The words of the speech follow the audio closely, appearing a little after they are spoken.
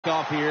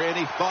Off here.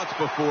 Any thoughts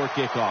before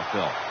kickoff,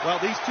 Phil? Well,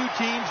 these two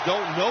teams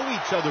don't know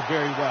each other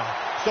very well.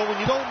 So when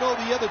you don't know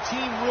the other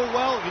team real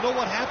well, you know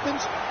what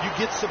happens? You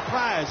get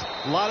surprised.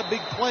 A lot of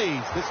big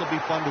plays. This will be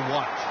fun to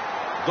watch.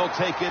 They'll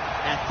take it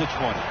at the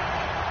 20.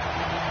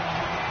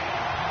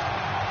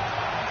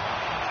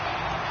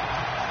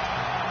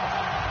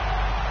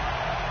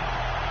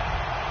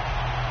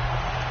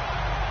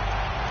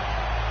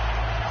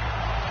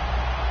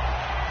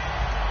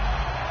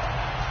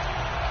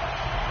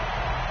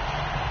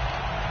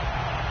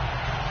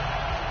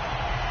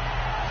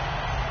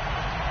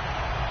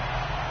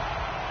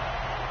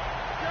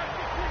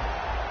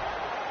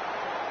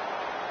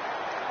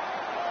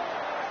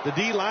 The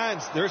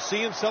D-lines, they're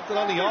seeing something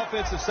on the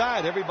offensive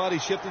side.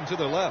 Everybody's shifting to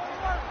their left.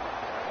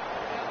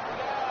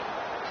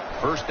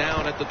 First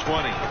down at the 20.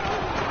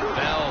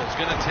 Bell's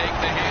going to take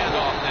the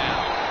handoff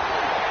now.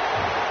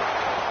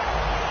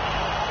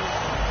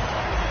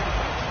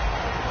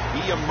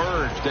 He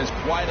emerged as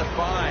quite a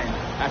find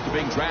after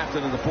being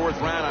drafted in the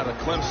 4th round out of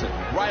Clemson.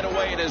 Right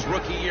away in his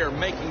rookie year,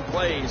 making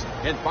plays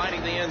and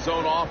finding the end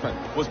zone often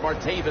was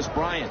Martavis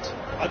Bryant.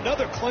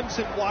 Another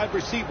Clemson wide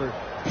receiver.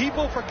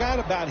 People forgot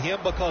about him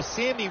because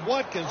Sammy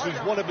Watkins was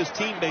one of his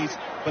teammates,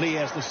 but he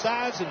has the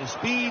size and the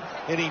speed,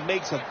 and he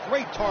makes a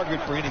great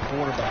target for any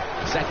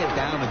quarterback. Second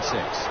down and 6.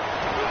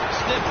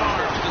 Stiff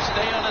arms to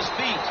stay on his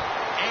feet,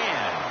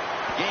 and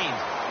gains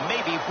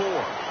maybe 4.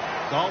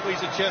 It's always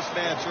a chess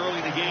match early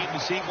in the game to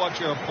see what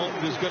your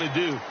opponent is going to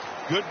do.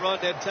 Good run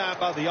that time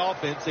by the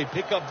offense. They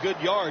pick up good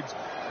yards.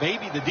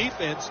 Maybe the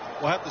defense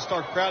will have to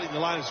start crowding the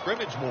line of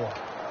scrimmage more.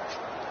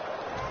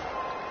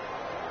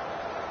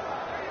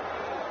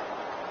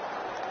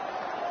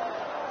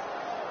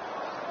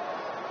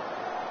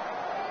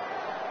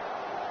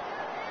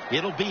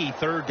 It'll be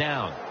 3rd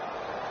down.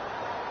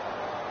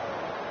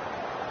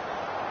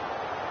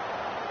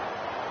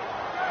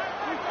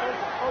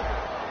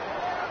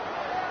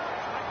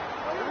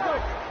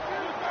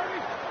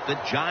 The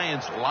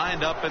Giants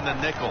lined up in the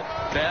nickel.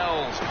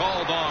 Bell's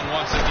called on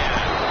once again.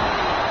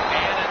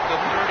 And at the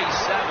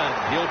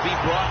 37, he'll be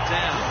brought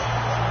down.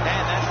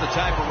 And that's the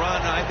type of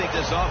run I think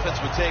this offense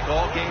would take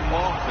all game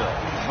long, Phil.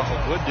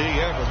 Oh, would they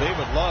ever? They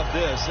would love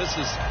this.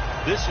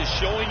 This is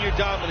showing your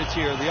dominance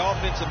here. The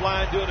offensive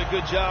line doing a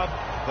good job,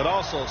 but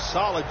also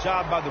solid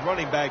job by the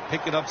running back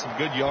picking up some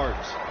good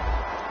yards.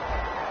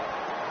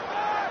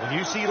 When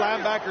you see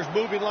linebackers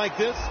moving like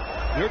this,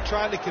 they're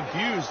trying to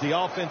confuse the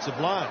offensive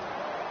line.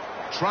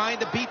 Trying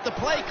to beat the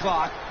play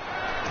clock.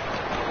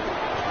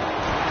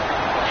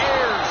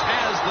 Ayers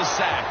has the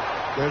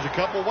sack. There's a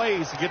couple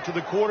ways to get to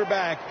the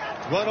quarterback.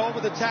 Run over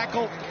the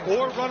tackle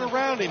or run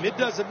around him. It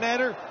doesn't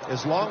matter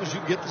as long as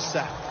you get the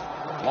sack.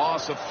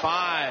 Loss of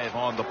 5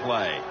 on the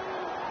play.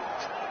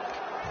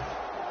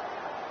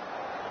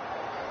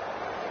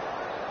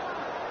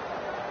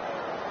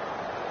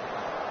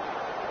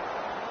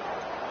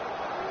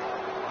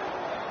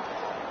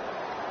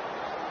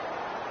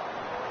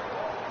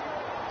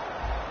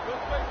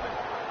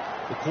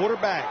 The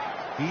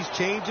quarterback, he's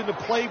changing the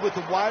play with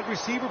the wide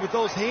receiver with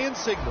those hand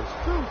signals.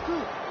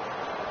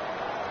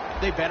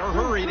 They better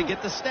hurry to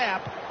get the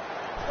snap.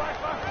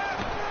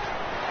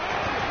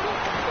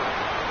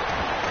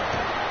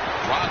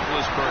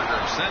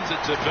 Roethlisberger sends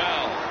it to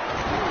Bell.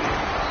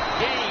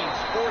 Gains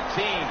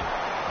 14.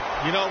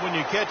 You know, when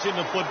you're catching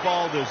the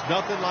football, there's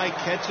nothing like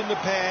catching the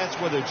pass,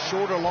 whether it's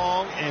short or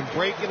long, and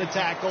breaking a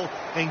tackle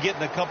and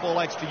getting a couple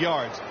extra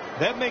yards.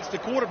 That makes the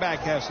quarterback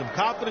have some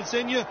confidence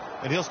in you,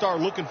 and he'll start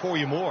looking for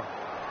you more.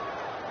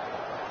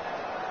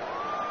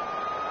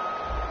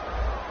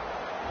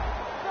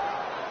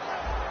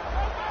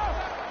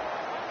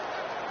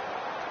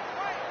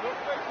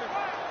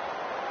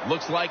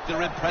 Looks like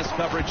they're in press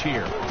coverage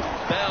here.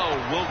 Bell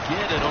will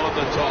get it on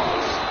the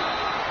toss.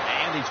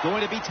 And he's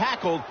going to be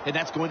tackled, and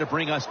that's going to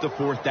bring us to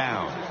 4th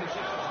down.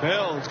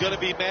 Bell is going to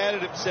be mad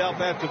at himself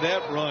after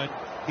that run.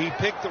 He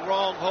picked the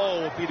wrong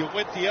hole. If he'd have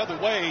went the other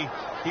way,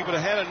 he would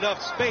have had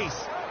enough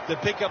space to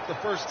pick up the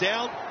first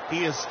down.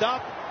 He has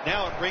stopped.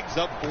 Now it brings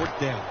up 4th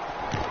down.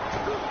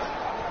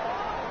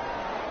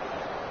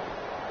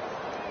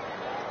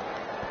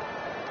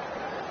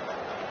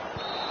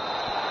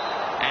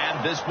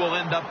 And this will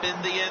end up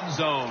in the end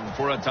zone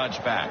for a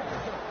touchback.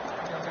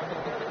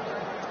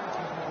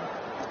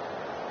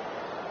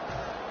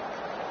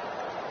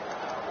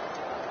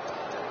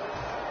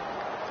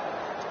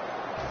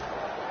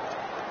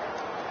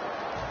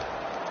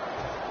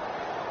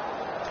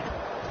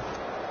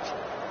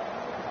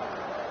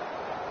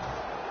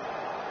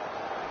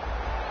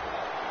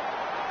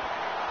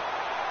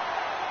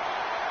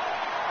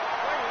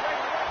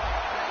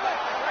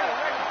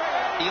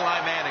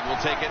 Eli Manning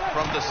will take it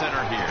from the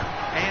center here.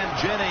 And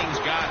Jennings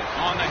got it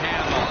on the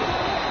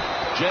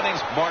handoff. Jennings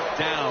marked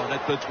down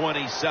at the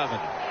 27.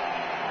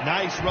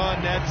 Nice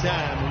run that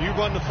time. When you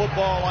run the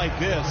football like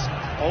this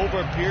over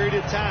a period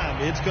of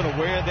time, it's going to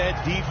wear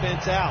that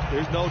defense out.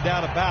 There's no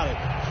doubt about it.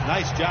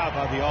 Nice job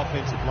by the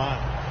offensive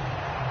line.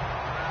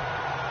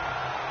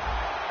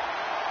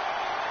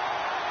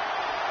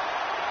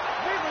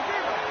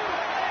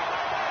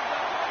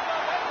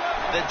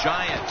 the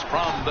Giants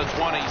from the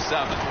 27.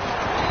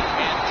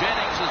 And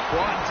Jennings is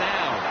brought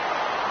down.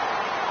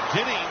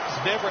 Jennings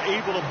never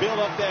able to build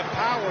up that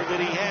power that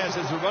he has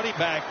as a running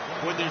back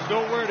when there's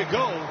nowhere to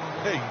go.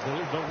 Hey,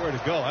 there's nowhere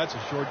to go. That's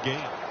a short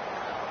game.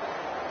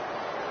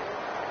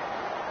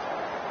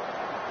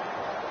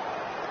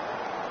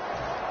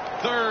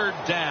 Third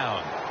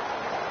down.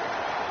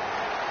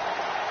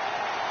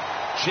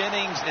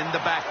 Jennings in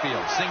the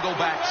backfield. Single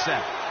back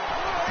set.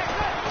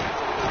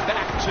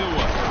 Back to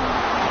him.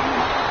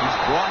 He's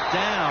brought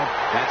down.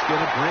 That's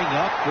going to bring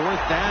up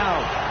fourth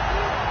down.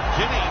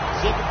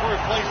 Jennings looking for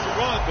a place to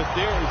run, but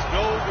there is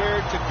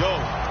nowhere to go.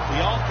 The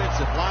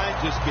offensive line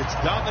just gets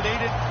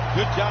dominated.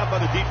 Good job by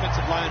the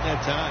defensive line that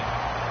time.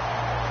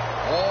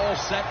 All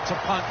set to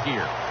punt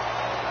here.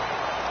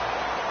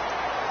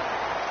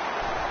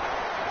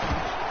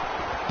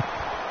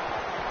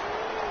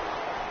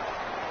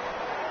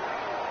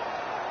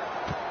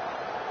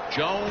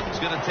 Jones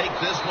going to take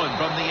this one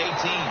from the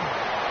 18.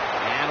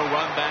 And a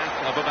run back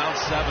of about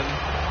 7.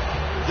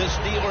 The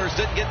Steelers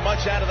didn't get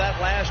much out of that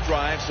last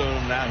drive, so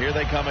now here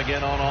they come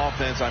again on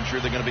offense. I'm sure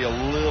they're going to be a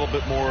little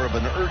bit more of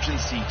an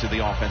urgency to the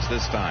offense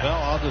this time. Well,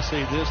 I'll just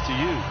say this to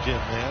you,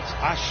 Jim Nance.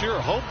 I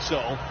sure hope so.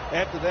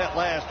 After that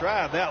last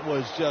drive, that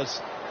was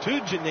just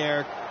too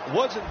generic,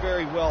 wasn't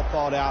very well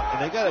thought out,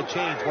 and they got to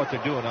change what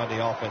they're doing on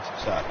the offensive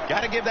side.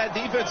 Got to give that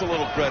defense a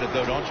little credit,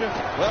 though, don't you?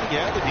 Well,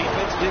 yeah, the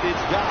defense did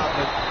its job,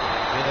 but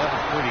that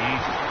was pretty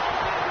easy.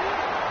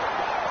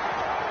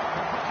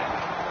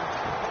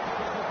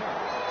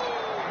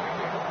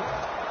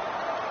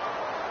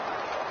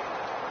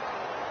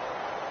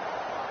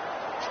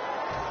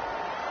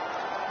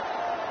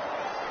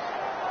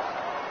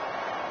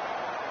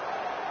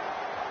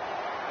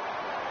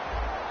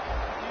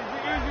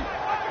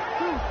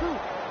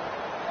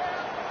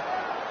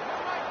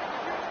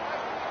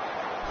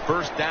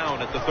 First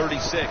down at the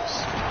 36. Beason's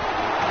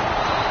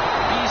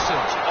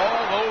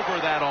all over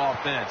that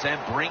offense and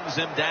brings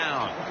him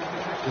down.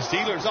 The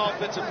Steelers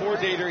offensive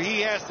coordinator,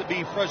 he has to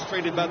be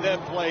frustrated by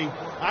that play.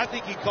 I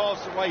think he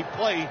calls the right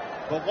play,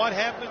 but what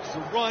happens? The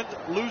run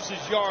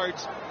loses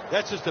yards.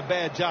 That's just a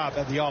bad job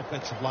at the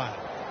offensive line.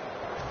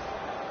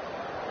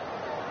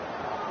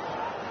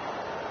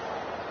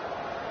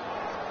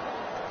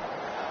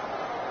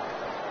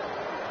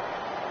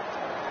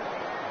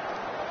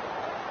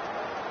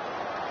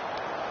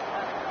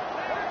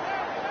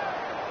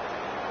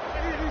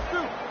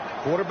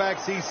 Quarterback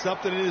sees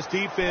something in his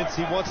defense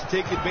he wants to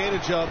take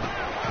advantage of. And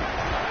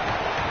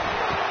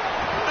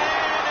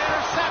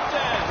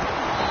intercepted.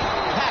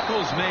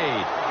 Tackles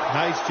made.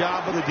 Nice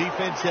job of the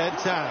defense that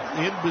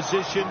time. In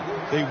position,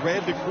 they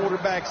read the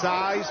quarterback's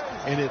eyes,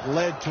 and it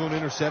led to an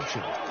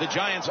interception. The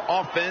Giants'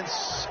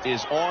 offense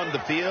is on the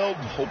field,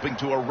 hoping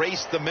to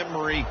erase the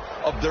memory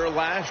of their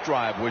last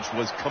drive, which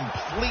was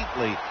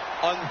completely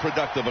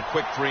unproductive, a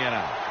quick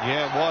 3-and-out.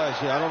 Yeah, it was.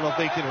 I don't know if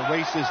they can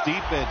erase this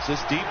defense.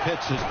 This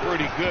defense is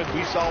pretty good.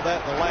 We saw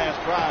that in the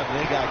last drive.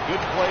 They got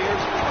good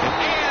players.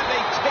 And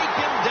they take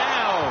him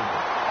down.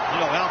 You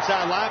know,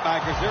 outside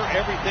linebackers, they're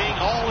everything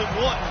all in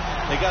one.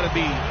 They got to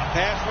be a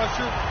pass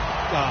rusher,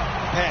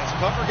 pass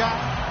cover guy,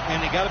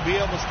 and they got to be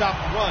able to stop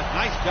the run.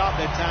 Nice job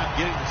that time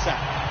getting the sack.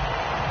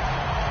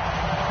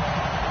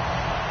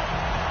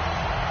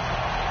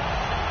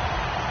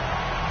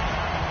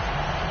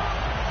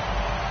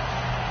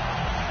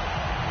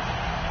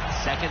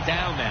 Second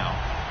down now.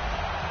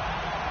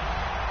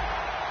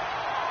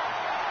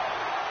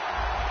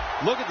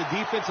 Look at the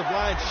defensive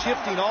line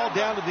shifting all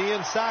down to the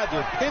inside.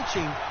 They're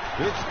pinching.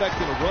 They're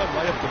expecting a run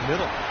right up the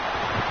middle.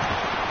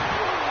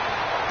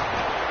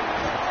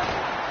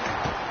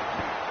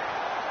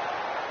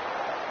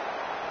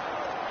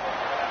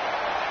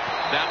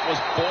 That was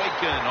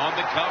Boykin on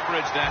the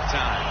coverage that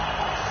time.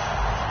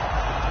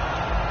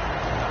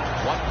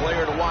 One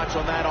player to watch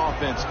on that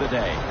offense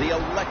today, the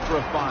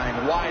electrifying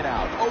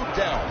wideout,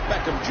 Odell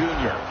Beckham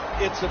Jr.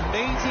 It's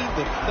amazing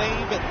the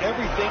fame and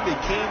everything that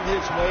came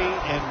his way,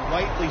 and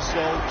rightly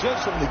so.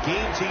 Just from the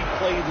games he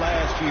played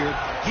last year,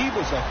 he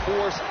was a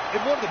force and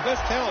one of the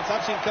best talents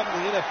I've seen come to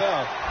the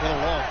NFL in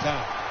a long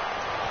time.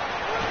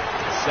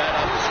 Set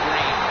up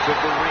screen to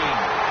Kareem.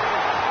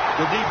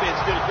 The defense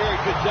did a very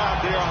good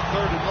job there on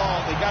 3rd and long.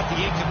 They got the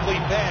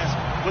incomplete pass,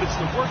 but it's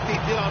the work they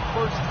did on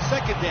 1st and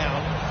 2nd down.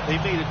 They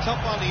made it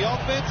tough on the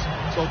offense,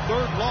 so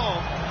 3rd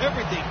long,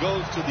 everything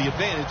goes to the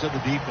advantage of the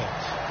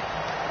defense.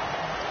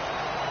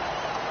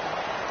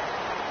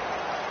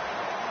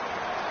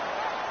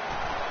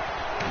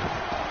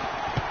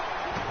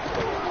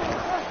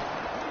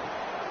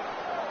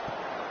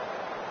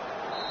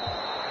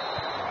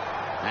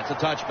 That's a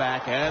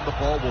touchback, and the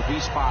ball will be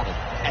spotted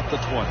at the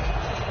 20.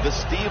 The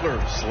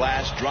Steelers'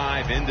 last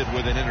drive ended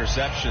with an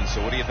interception.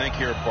 So what do you think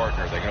here,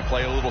 partner? They're going to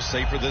play a little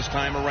safer this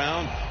time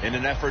around in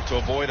an effort to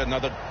avoid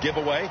another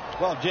giveaway?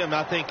 Well, Jim,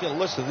 I think,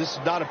 listen, this is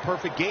not a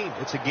perfect game.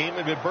 It's a game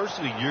of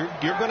adversity. You're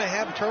going to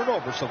have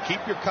turnovers, so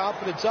keep your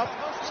confidence up.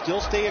 Still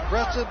stay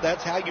aggressive.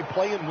 That's how you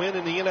play and win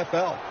in the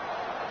NFL.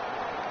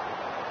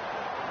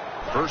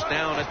 First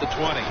down at the 20.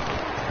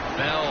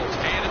 Bell's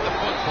handed the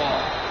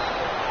football.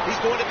 He's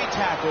going to be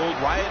tackled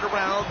right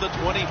around the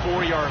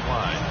 24-yard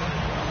line.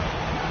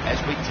 As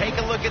we take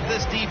a look at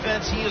this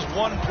defense, he is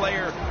one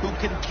player who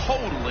can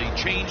totally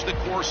change the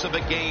course of a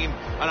game,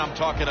 and I'm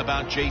talking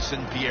about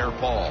Jason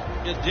Pierre-Paul.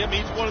 Yeah, Jim,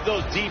 he's one of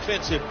those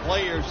defensive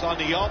players. On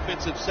the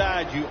offensive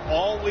side, you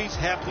always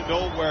have to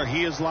know where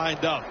he is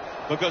lined up,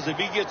 because if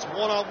he gets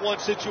one-on-one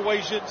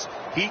situations,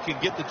 he can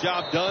get the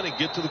job done and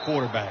get to the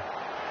quarterback.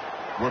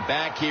 We're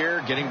back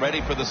here getting ready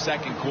for the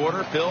second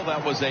quarter. Phil,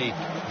 that was a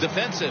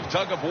defensive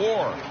tug of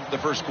war the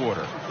first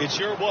quarter. It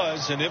sure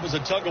was, and it was a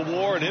tug of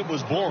war, and it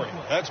was boring.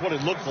 That's what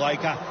it looked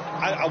like.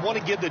 I want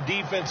to give the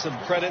defense some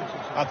credit.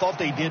 I thought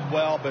they did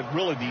well, but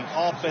really the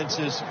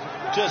offenses,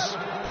 just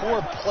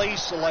poor play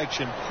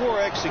selection, poor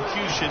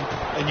execution,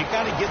 and you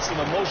got to get some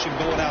emotion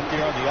going out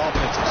there on the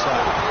offensive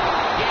side.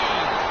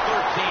 Game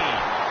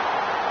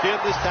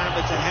 13. This time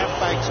it's a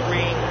halfback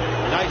screen.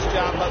 Nice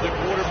job by the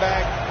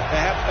quarterback. The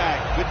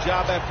halfback, good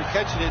job after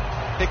catching it,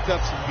 picked up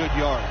some good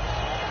yards.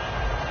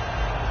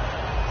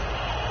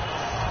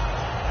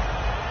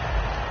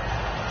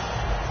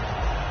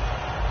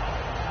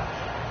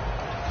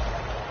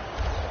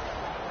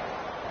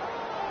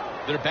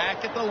 They're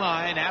back at the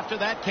line after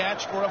that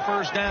catch for a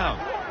first down.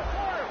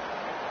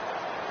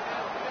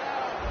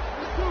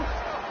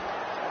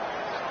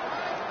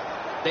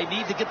 They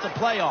need to get the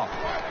play off.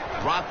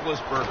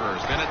 Roethlisberger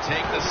is going to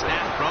take the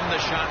snap from the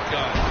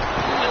shotgun.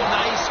 A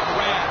nice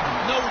grab.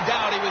 No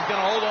doubt he was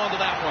going to hold on to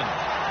that one.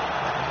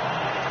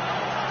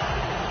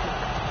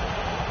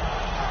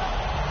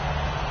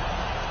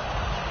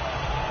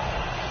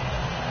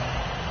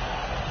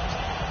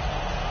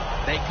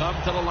 They come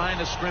to the line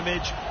of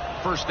scrimmage.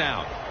 First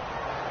down.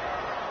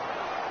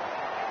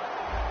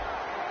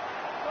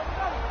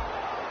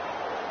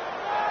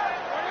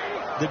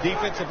 The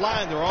defensive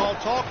line, they're all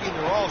talking.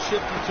 They're all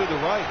shifting to the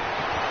right.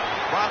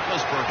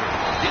 Roethlisberger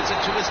gets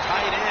it to his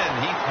tight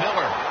end, Heath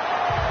Miller.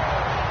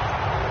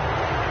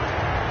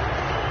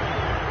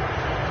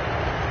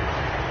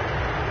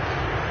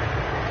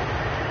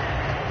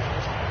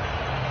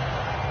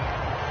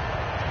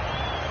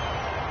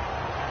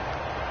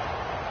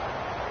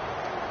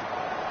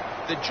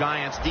 The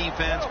Giants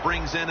defense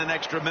brings in an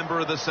extra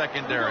member of the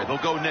secondary. They'll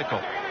go nickel.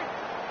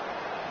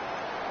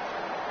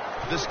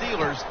 The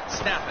Steelers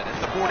snap it at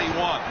the 41.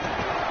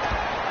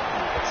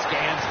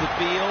 Scans the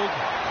field.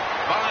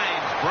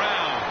 Finds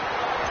Brown.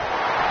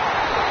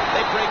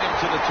 They bring him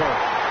to the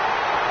turf.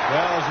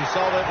 Well, as you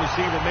saw that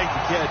receiver make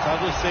the catch,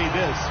 I'll just say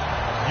this.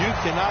 You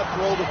cannot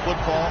throw the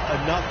football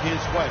enough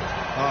his way.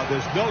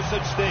 There's no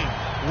such thing.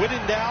 When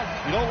in doubt,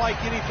 you don't like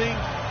anything,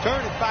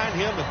 turn and find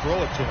him and throw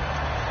it to him.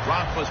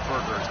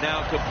 Roethlisberger's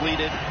now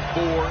completed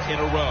 4 in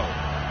a row.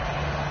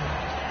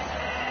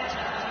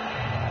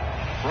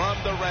 From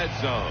the red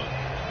zone.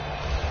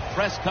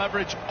 Press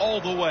coverage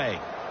all the way.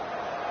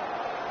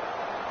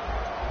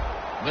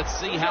 Let's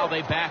see how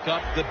they back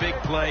up the big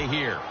play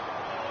here.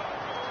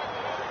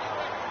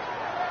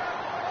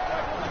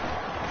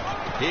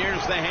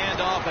 Here's the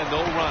handoff, and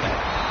they'll run it.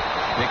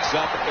 Picks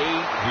up 8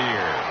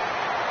 here.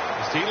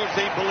 The Steelers,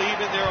 they believe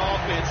in their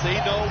offense. They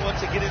know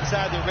once they get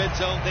inside the red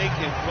zone, they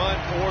can run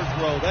or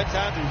throw. That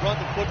time they run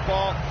the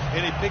football,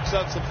 and it picks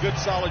up some good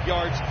solid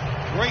yards.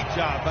 Great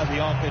job by the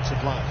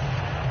offensive line.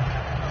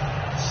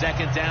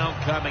 Second down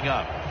coming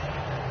up.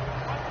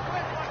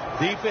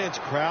 Defense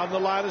crowding the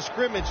line of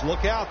scrimmage.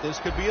 Look out. This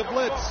could be a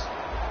blitz.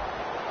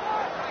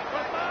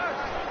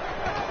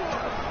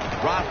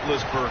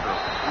 Roethlisberger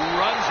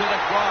runs it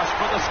across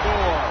for the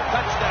score.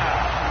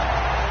 Touchdown.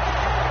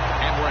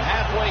 And we're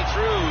halfway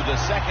through the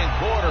second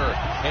quarter.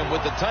 And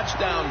with the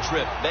touchdown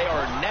trip, they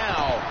are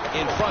now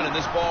in front in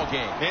this ball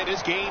game. Man,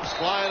 this game's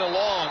flying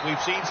along.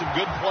 We've seen some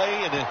good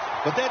play.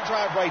 But that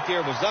drive right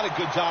there was not a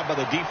good job by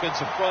the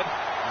defensive front.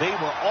 They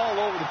were all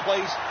over the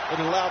place and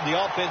allowed the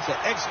offense to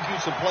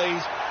execute some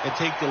plays and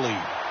take the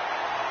lead.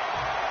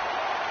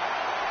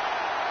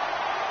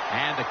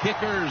 And the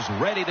kicker's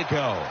ready to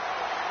go.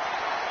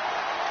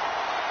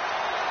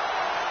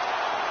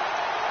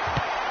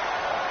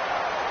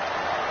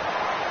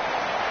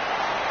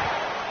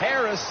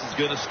 Harris is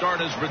going to start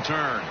his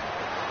return.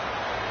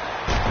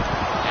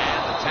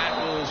 And the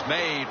tackle's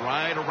made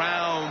right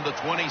around the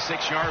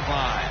 26-yard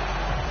line.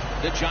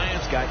 The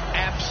Giants got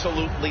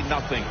absolutely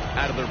nothing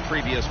out of their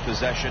previous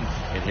possession,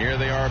 and here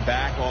they are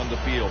back on the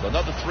field.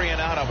 Another 3 and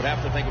out, I would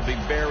have to think, would be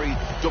very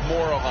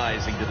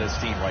demoralizing to this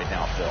team right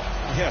now, Phil.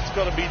 Yeah, it's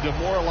going to be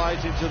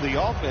demoralizing to the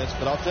offense,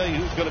 but I'll tell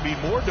you who's going to be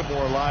more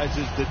demoralized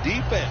is the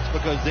defense,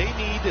 because they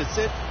need to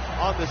sit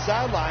on the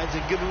sidelines and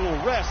get a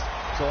little rest.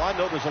 So I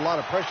know there's a lot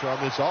of pressure on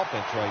this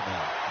offense right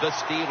now. The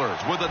Steelers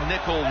with a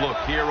nickel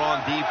look here on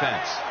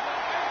defense.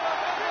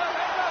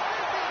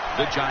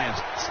 The Giants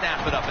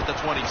snap it up at the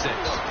 26. He's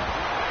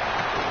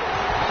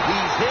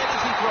hit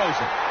as he throws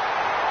it.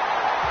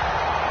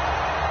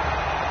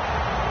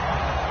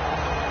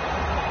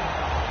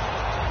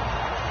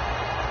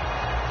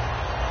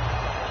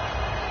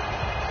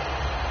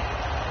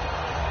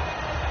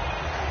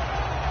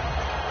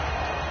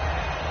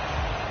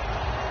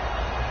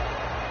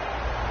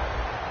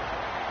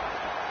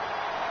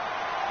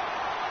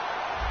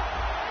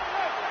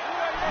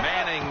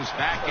 Jennings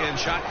back in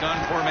shotgun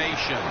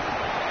formation.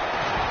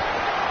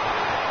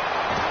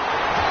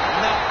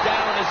 Knocked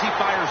down as he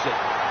fires it.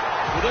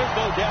 Well, there's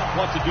no doubt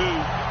what to do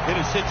in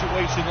a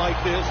situation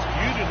like this.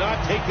 You do not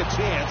take a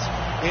chance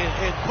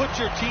and put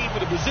your team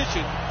in a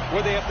position where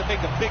they have to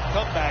make a big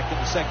comeback in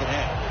the second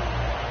half.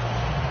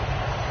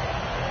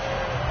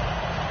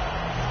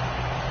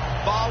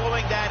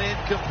 Following that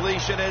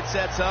incompletion, it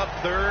sets up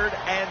 3rd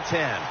and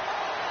 10.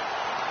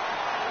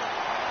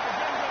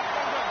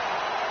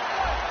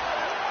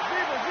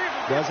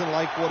 Doesn't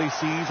like what he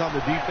sees on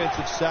the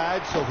defensive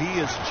side, so he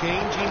is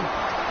changing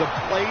the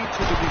play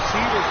to the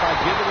receivers by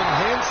giving them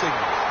hand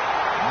signals.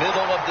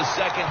 Middle of the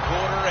second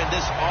quarter, and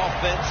this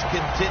offense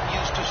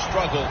continues to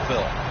struggle,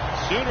 Phil.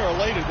 Sooner or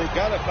later, they've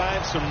got to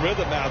find some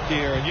rhythm out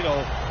there. And,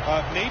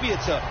 maybe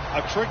it's a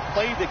trick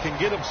play that can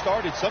get them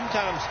started.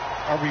 Sometimes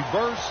a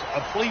reverse,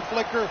 a flea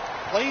flicker,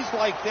 plays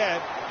like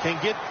that can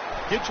get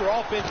your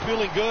offense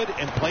feeling good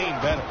and playing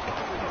better.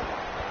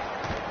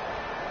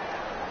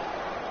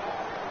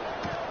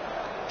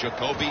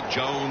 Jacoby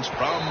Jones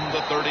from the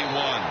 31.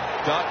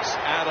 Ducks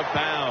out of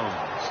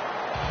bounds.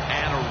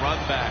 And a run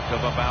back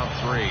of about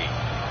 3.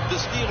 The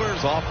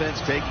Steelers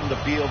offense taking the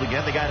field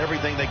again. They got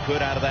everything they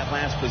could out of that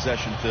last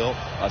possession, Phil.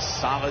 A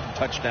solid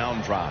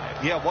touchdown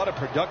drive. Yeah, what a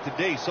productive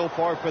day so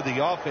far for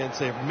the offense.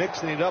 They're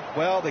mixing it up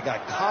well. They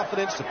got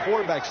confidence. The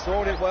quarterback's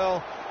throwing it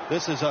well.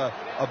 This is a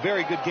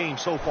very good game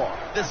so far.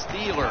 The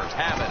Steelers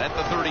have it at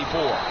the 34.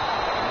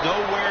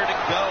 Nowhere to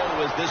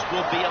go as this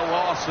will be a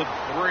loss of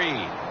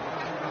 3.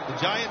 The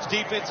Giants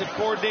defensive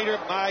coordinator,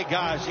 my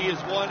gosh, he is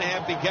one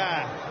happy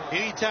guy.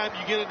 Anytime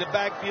you get in the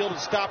backfield and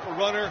stop a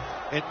runner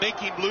and make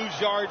him lose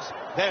yards,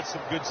 that's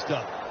some good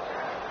stuff.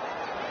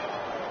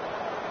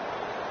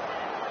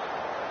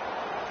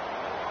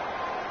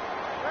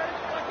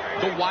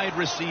 The wide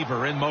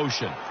receiver in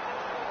motion.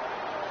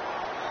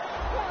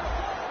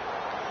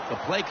 The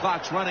play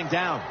clock's running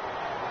down.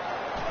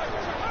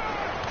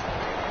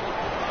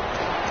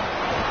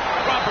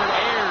 Robert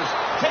Ayers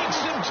takes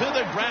him to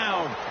the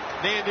ground.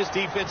 Man, this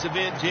defensive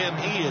end, Jim,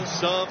 he is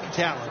some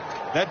talent.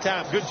 That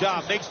time, good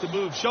job. Makes the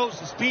move, shows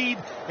the speed,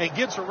 and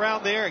gets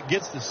around there and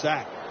gets the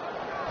sack.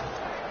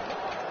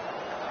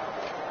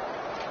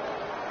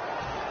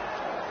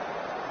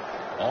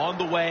 On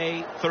the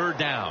way, 3rd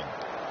down.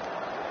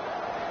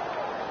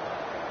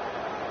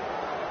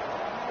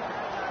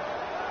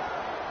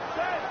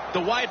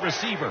 The wide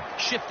receiver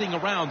shifting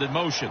around in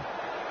motion.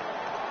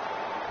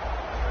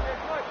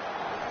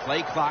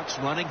 Play clock's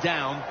running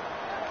down.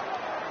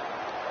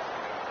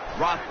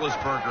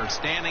 Roethlisberger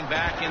standing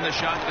back in the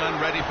shotgun,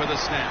 ready for the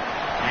snap.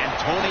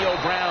 Antonio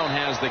Brown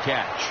has the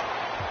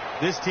catch.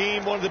 This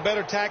team, one of the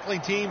better tackling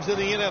teams in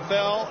the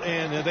NFL,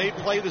 and they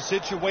play the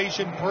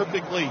situation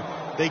perfectly.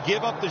 They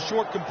give up the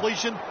short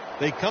completion.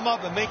 They come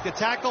up and make the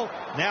tackle.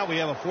 Now we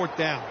have a 4th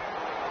down.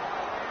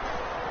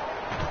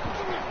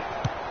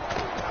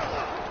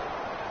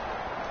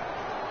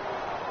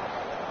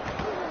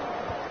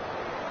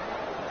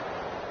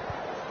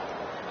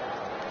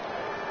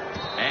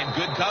 And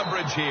good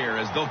coverage here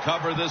as they'll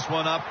cover this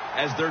one up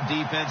as their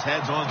defense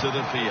heads onto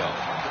the field.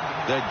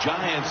 The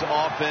Giants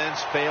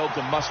offense failed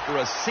to muster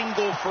a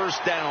single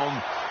 1st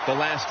down the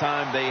last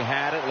time they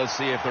had it. Let's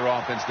see if their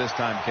offense this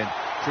time can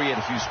create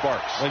a few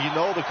sparks.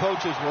 Well, the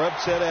coaches were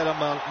upset at them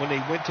when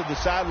they went to the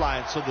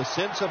sideline. So the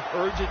sense of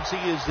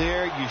urgency is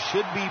there. You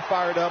should be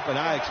fired up,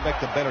 and I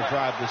expect a better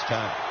drive this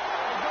time.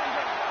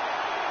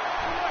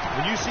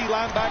 When you see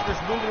linebackers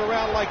moving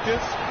around like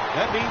this,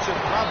 that means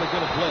they're probably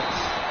going to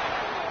blitz.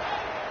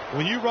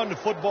 When you run the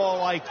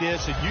football like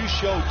this and you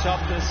show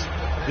toughness,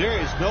 there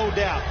is no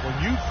doubt when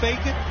you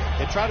fake it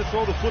and try to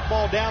throw the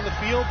football down the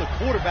field, the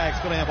quarterback's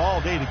going to have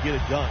all day to get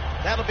it done.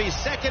 That'll be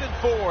 2nd and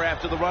 4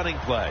 after the running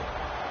play.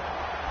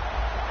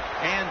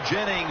 And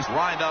Jennings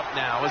lined up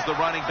now as the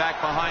running back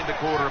behind the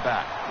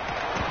quarterback.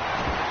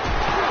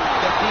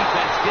 The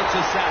defense gets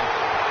a sack.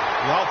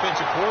 The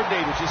offensive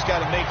coordinator just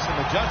got to make some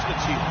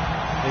adjustments here.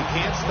 They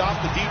can't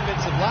stop the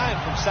defensive line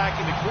from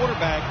sacking the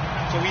quarterback,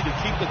 so either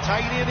keep the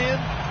tight end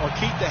in or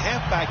keep the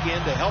halfback in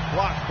to help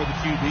block for the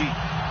QB.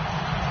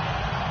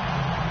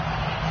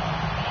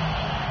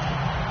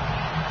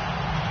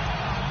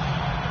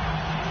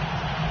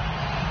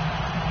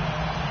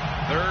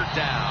 3rd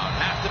down.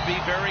 Have to be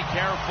very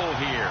careful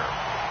here.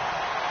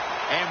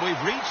 And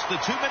we've reached the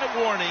 2-minute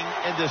warning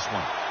in this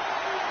one.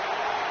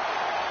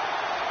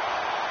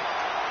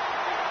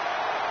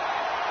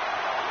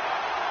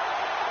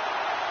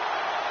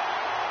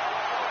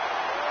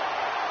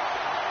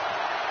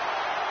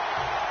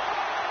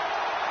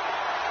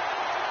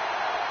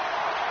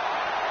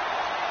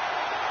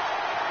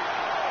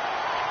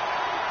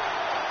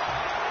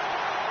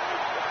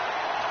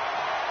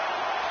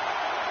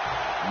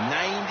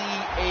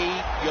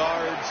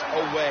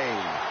 Away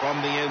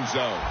from the end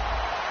zone.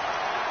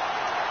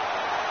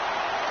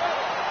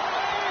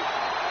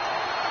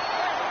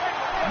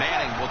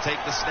 Manning will take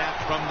the snap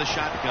from the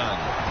shotgun.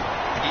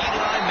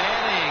 Eli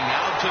Manning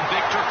out to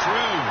Victor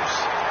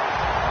Cruz.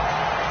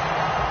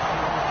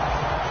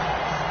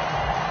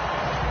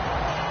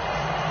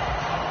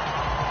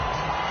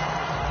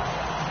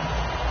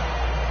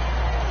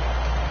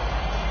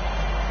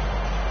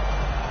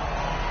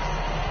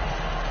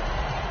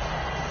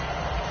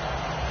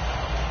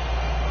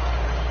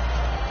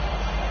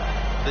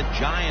 The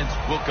Giants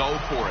will go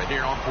for it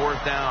here on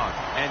 4th down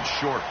and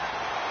short.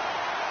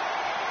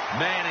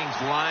 Manning's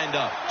lined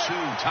up. 2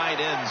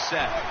 tight ends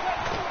set.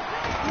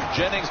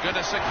 Jennings going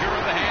to secure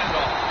the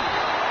handoff.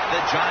 The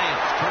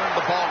Giants turn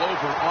the ball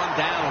over on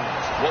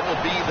downs. What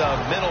will be the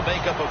mental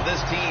makeup of this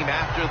team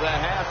after the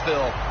half,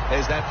 Phil,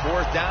 as that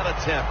 4th down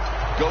attempt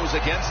goes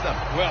against them?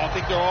 Well, I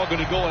think they're all going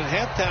to go in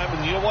halftime,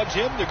 and you know what,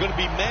 Jim? They're going to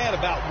be mad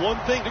about one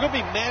thing. They're going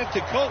to be mad at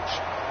the coach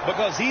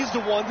because he's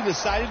the one that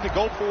decided to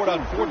go for it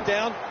on 4th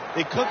down.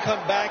 It could come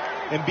back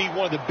and be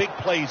one of the big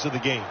plays of the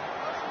game.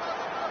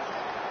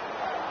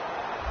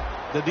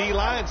 The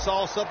D-line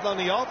saw something on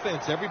the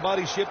offense.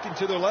 Everybody shifting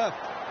to their left.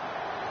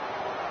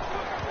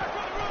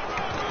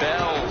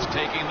 Bell's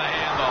taking the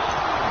handoff.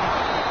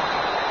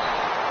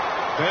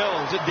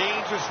 Bell's a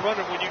dangerous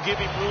runner when you give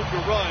him room to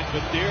run,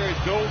 but there is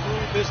no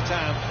room this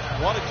time.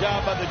 What a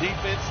job by the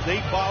defense. They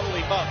bottle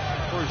him up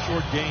for a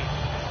short gain.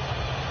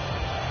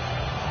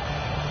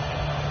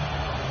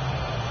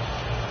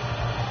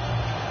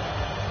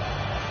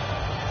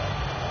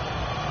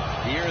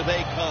 Here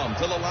they come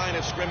to the line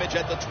of scrimmage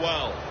at the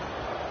 12.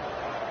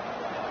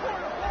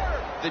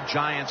 The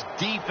Giants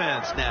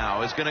defense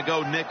now is going to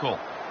go nickel.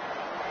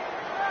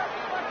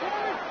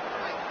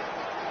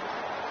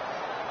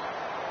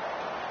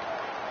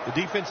 The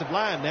defensive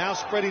line now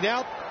spreading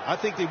out. I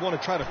think they want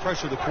to try to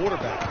pressure the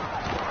quarterback.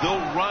 They'll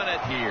run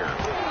it here.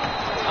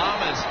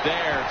 Thomas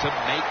there to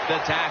make the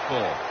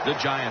tackle. The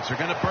Giants are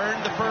going to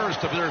burn the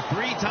first of their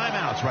 3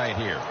 timeouts right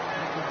here.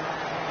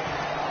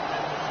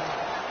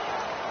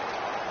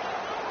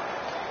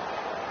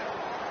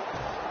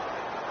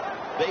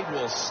 They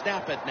will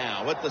snap it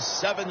now at the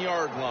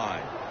 7-yard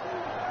line.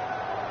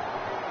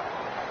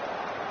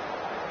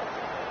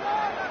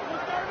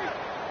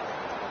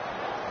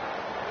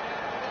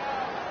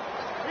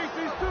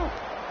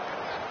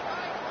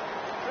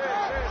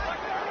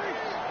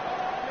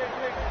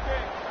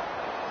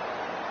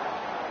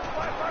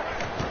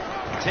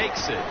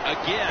 Takes it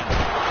again.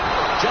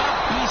 John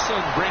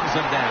Beeson brings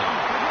him down.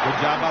 Good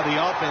job by the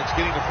offense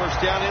getting the first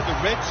down in the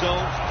red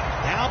zone.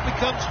 Now it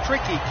becomes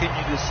tricky. Can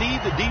you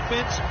deceive the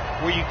defense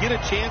where you get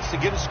a chance to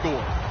get a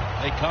score?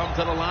 They come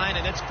to the line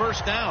and it's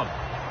 1st down.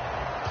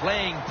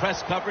 Playing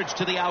press coverage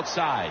to the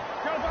outside.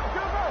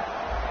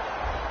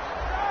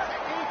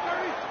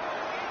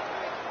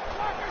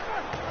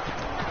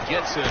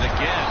 Gets it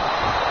again.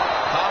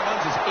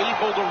 Collins is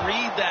able to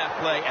read that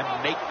play and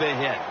make the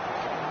hit.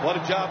 What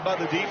a job by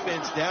the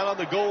defense down on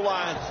the goal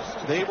line.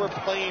 They were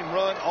playing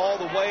run all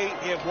the way.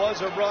 It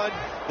was a run.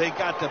 They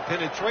got the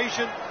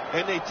penetration,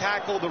 and they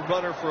tackled the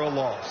runner for a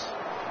loss.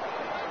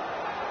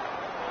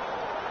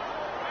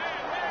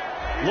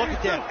 Look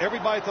at that.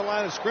 Everybody at the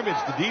line of scrimmage.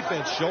 The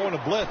defense showing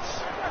a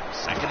blitz.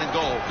 2nd and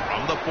goal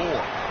from the 4.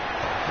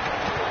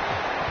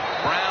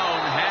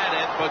 Brown had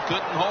it, but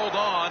couldn't hold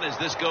on as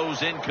this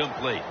goes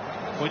incomplete.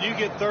 When you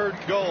get 3rd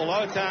and goal, a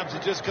lot of times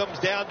it just comes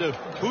down to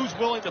who's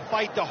willing to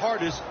fight the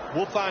hardest.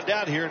 We'll find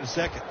out here in a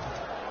second.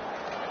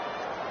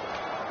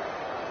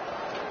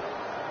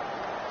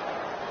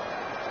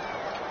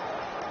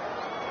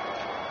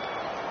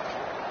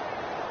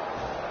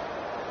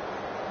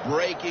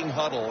 Breaking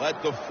huddle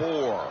at the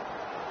 4.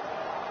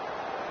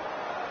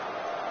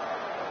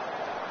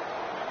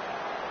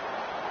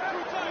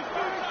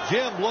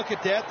 Jim, look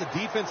at that. The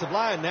defensive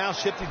line now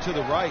shifting to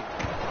the right.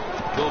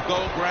 They'll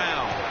go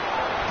ground.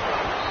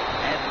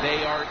 And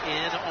they are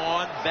in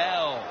on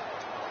Bell.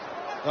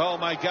 Oh,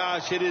 my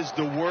gosh, it is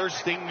the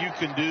worst thing you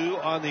can do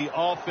on the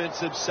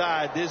offensive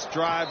side. This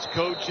drives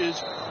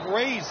coaches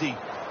crazy.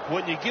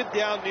 When you get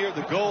down near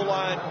the goal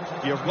line,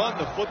 you run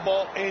the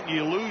football and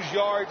you lose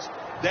yards.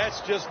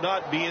 That's just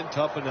not being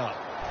tough enough.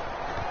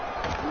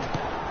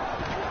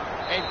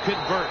 And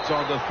converts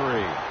on the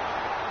 3.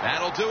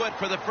 That'll do it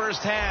for the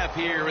first half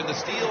here in the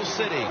Steel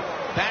City.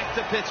 Back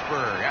to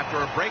Pittsburgh after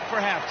a break for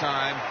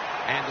halftime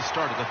and the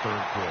start of the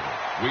 3rd quarter.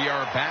 We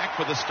are back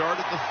for the start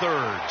of the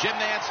 3rd. Jim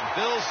Nantz and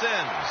Phil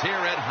Simms here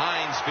at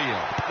Heinz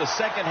Field. The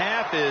 2nd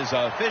half is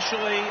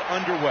officially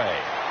underway.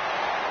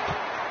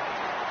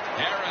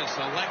 Harris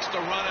elects to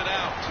run it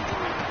out.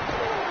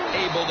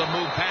 Able to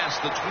move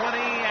past the 20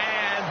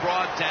 and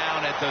brought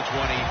down at the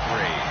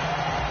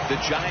 23. The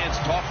Giants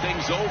talk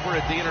things over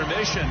at the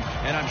intermission,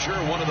 and I'm sure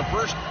one of the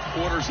first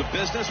orders of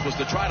business was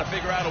to try to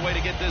figure out a way to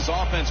get this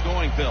offense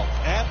going, Phil.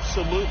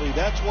 Absolutely.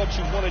 That's what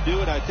you want to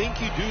do, and I think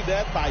you do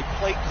that by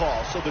play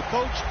call. So the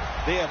coach,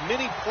 they have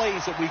many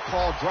plays that we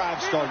call drive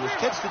starters.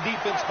 Catch the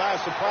defense by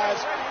surprise.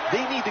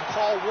 They need to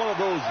call one of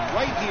those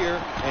right here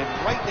and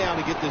right now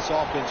to get this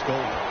offense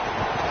going.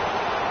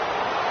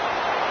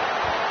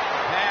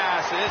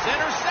 Pass is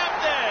intercepted.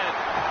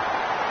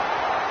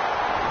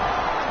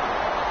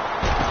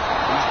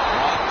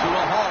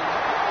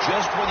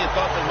 Just when you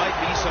thought there might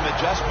be some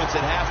adjustments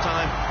at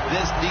halftime,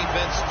 this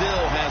defense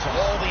still has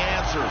all the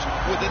answers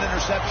with an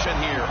interception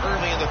here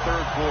early in the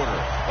 3rd quarter.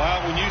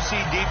 Well, when you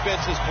see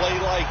defenses play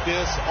like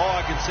this, all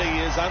I can say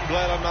is I'm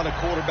glad I'm not a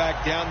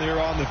quarterback down there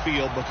on the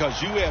field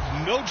because you have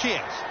no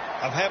chance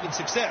of having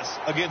success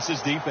against this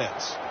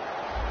defense.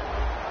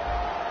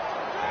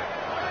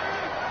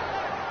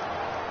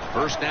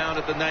 First down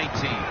at the 19.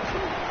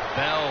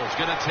 Bell's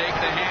going to take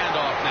the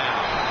handoff now.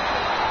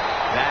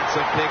 That's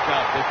a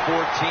pickup at 14.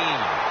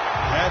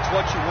 That's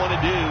what you want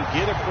to do.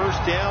 Get a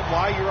first down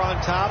while you're on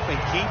top and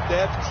keep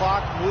that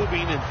clock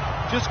moving and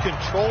just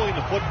controlling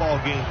the football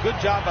game. Good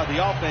job by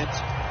the offense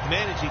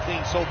managing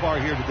things so far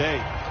here today.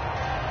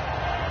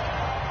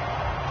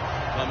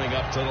 Coming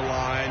up to the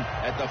line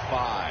at the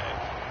 5.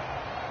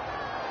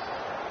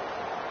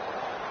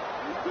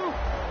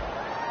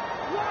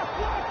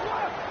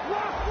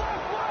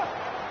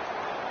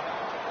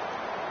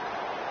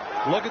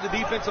 Look at the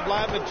defensive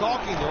linemen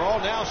talking. They're all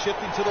now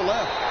shifting to the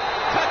left.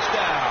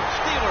 Touchdown.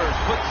 Steelers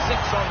put 6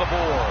 on the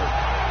board.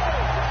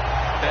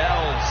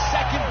 Bell's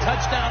second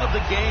touchdown of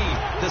the game.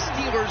 The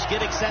Steelers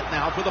getting set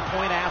now for the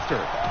point after.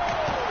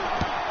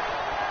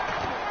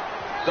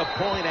 The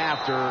point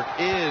after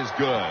is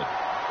good.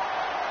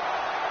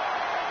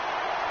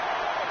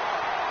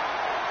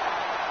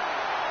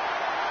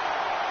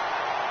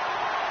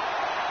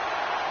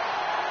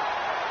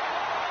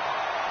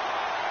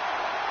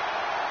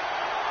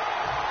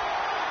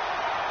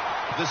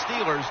 The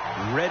Steelers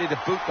ready to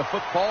boot the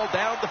football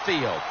down the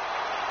field.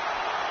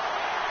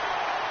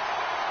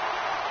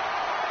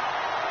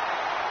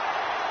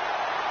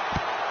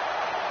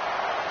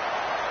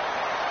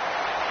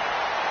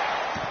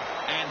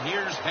 And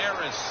here's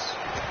Harris.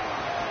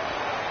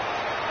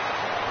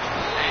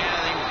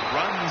 And he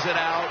runs it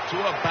out to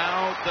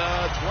about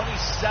the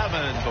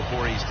 27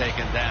 before he's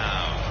taken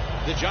down.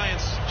 The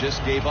Giants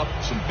just gave up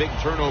some big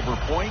turnover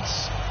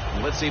points.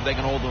 Let's see if they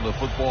can hold on to the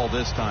football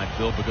this time,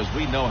 Phil, because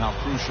we know how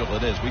crucial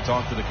it is. We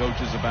talked to the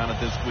coaches about it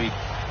this week.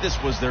 This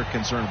was their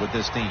concern with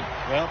this team.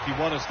 Well, if you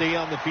want to stay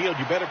on the field,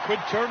 you better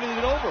quit turning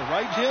it over,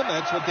 right, Jim?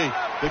 That's what the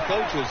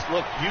coaches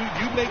look. You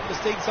make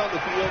mistakes on the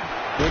field,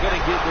 they're going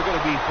to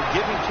be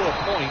forgiving to a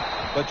point,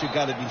 but you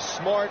got to be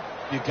smart,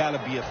 you got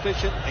to be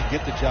efficient, and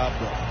get the job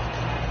done.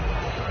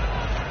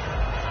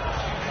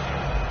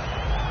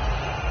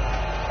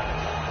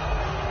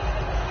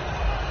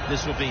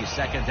 This will be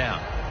second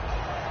down.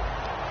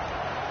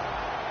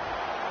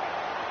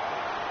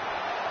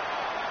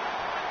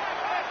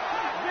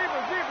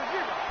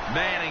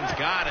 Manning's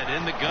got it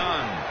in the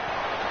gun.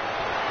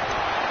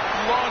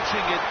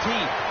 Launching it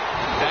deep.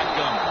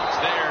 Beckham's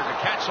there to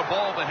catch a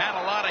ball that had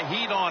a lot of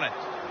heat on it.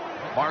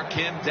 Mark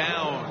him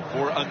down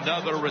for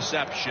another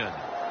reception.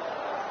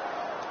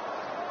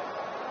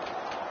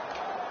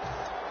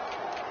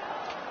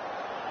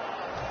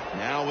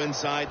 Now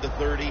inside the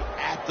 30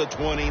 at the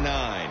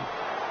 29.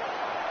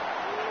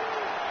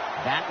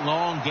 That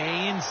long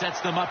gain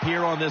sets them up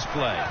here on this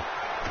play.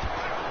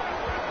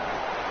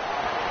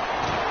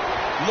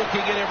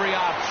 Looking at every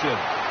option. Intercepted.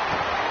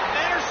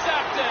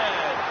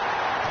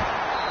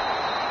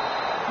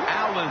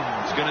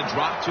 Allen's going to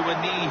drop to a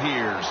knee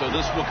here, so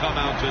this will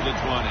come out to the 20.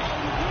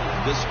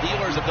 The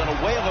Steelers have done a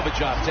whale of a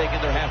job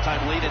taking their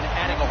halftime lead and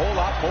adding a whole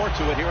lot more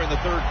to it here in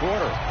the third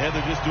quarter. And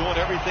they're just doing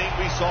everything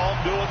we saw them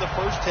do in the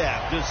first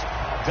half. Just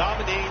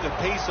dominating the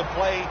pace of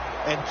play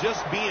and just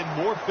being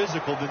more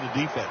physical than the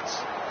defense.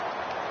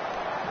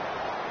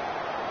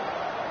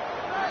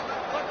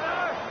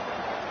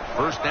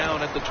 First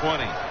down at the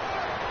 20.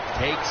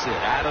 Takes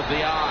it out of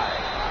the eye.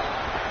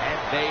 And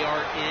they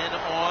are in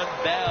on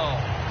Bell.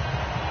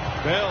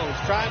 Bell's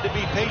trying to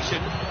be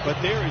patient,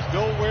 but there is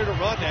nowhere to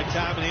run that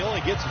time, and he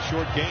only gets a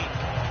short gain.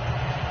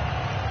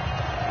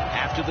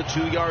 After the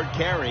 2-yard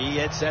carry,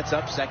 it sets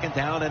up second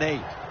down and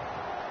 8.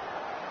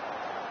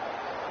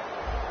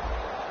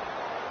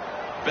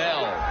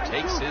 Bell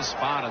takes his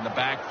spot in the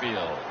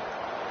backfield.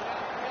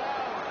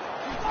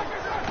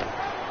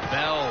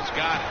 Bell's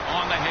got it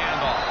on the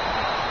handoff.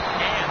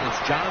 And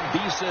it's John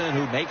Beeson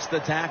who makes the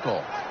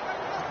tackle.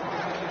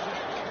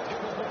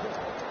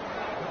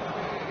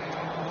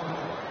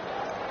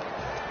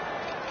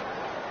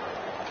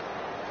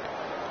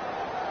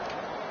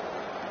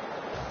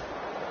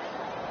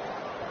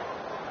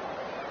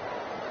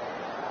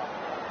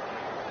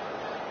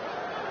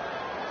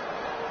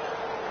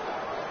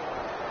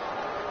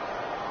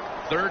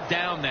 Third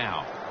down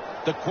now.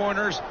 The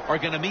corners are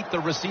going to meet the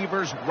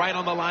receivers right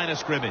on the line of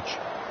scrimmage.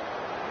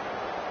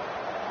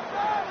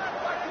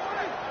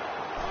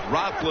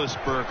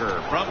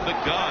 Roethlisberger from the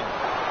gun.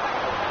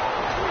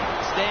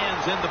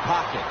 Stands in the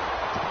pocket.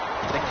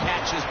 The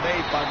catch is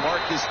made by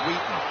Marcus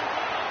Wheaton.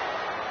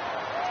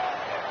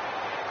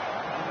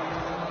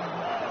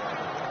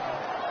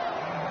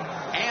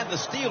 And the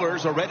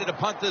Steelers are ready to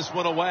punt this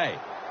one away.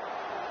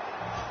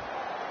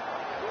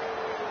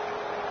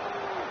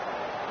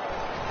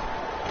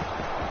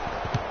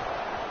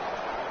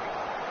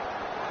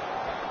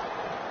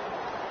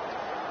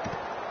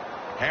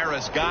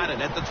 Harris got it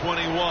at the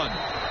 21.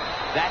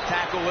 That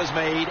tackle was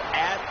made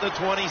at the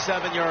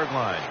 27-yard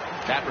line.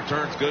 That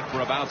return's good for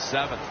about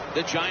 7.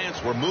 The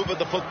Giants were moving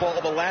the football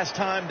the last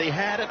time they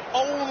had it,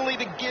 only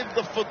to give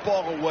the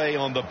football away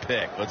on the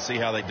pick. Let's see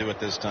how they do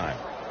it this time.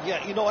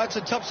 Yeah, you know, that's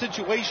a tough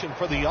situation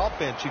for the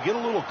offense. You get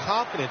a little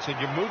confidence and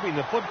you're moving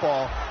the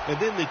football, and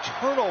then the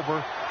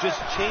turnover just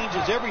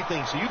changes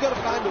everything. So you got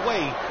to find a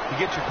way to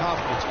get your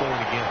confidence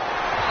going again.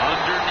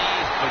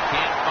 Underneath, but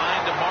can't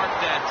find a mark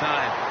that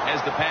time as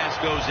the pass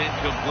goes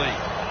incomplete.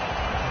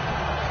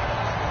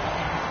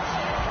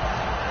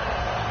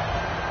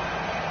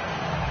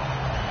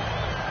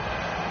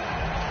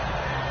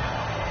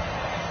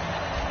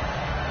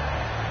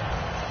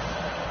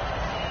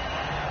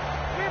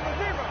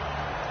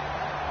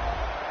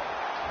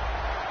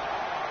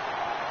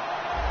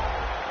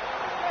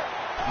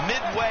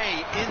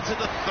 Midway into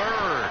the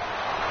third.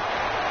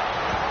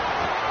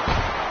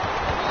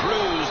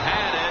 Cruz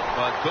had it,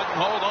 but couldn't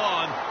hold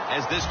on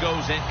as this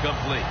goes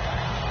incomplete.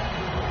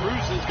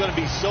 Cruz is going to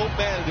be so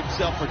mad at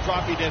himself for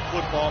dropping that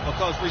football,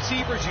 because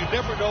receivers, you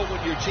never know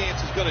when your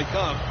chance is going to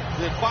come.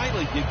 Then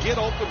finally, you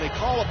get open, they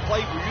call a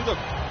play where you're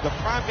the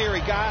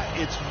primary guy.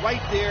 It's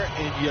right there,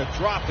 and you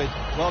drop it.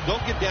 Well,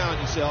 don't get down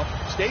on yourself.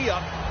 Stay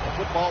up.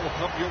 The football will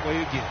come your way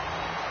again.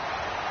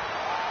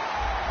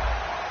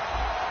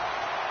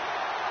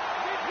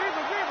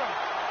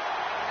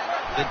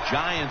 The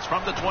Giants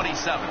from the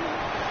 27. And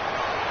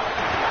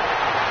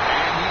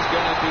he's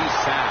going to be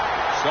sacked.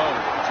 So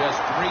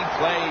just 3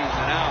 plays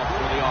and out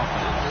for the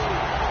offense.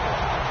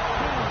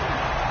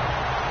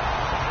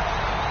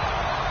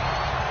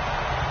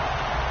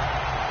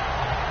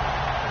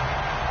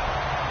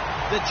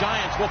 The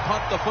Giants will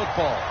punt the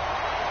football.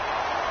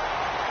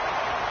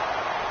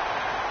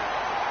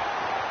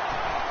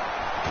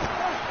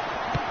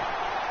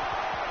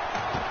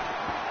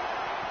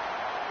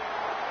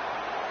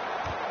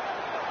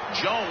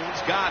 Jones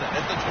got it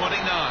at the 29.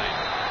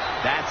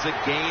 That's a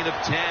gain of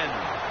 10.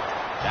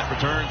 That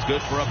return's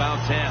good for about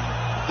 10.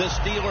 The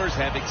Steelers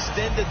have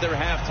extended their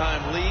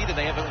halftime lead, and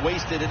they haven't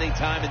wasted any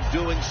time in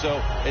doing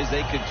so as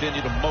they continue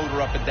to motor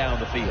up and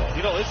down the field.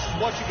 You know, this is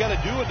what you got to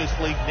do in this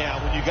league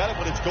now.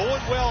 When it's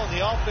going well on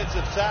the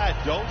offensive side,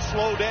 don't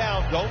slow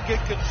down. Don't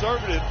get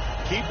conservative.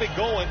 Keep it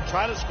going.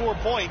 Try to score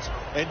points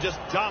and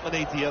just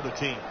dominate the other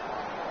team.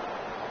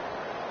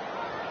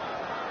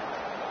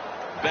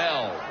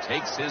 Bell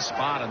takes his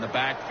spot in the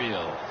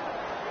backfield.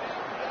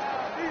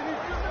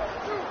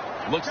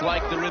 Looks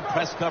like they're in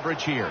press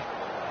coverage here.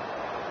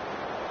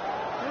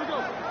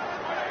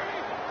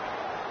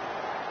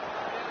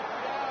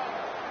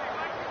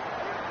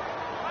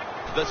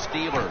 The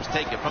Steelers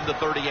take it from the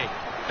 38.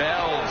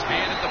 Bell's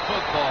handed the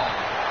football.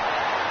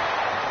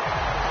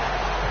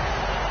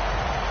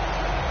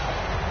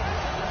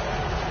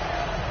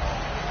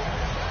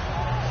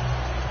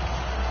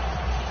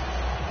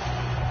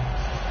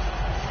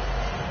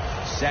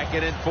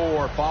 Second and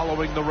 4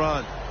 following the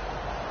run.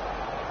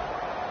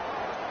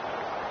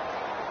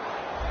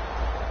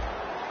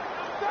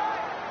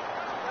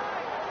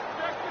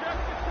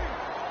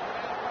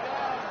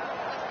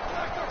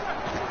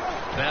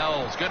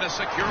 Bell's going to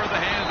secure the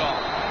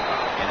handoff.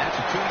 And that's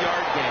a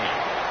 2-yard gain.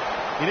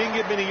 He didn't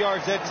get many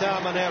yards that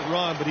time on that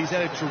run, but he's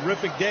had a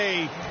terrific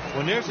day.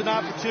 When there's an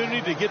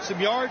opportunity to get some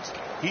yards,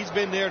 he's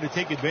been there to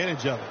take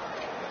advantage of it.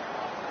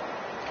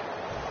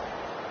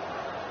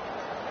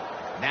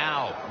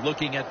 Now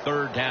looking at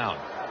 3rd down.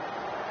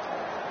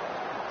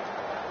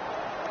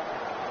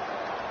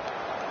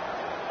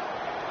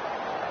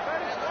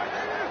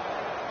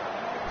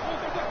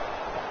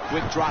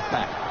 Quick drop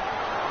back.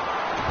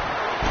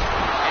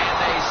 And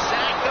they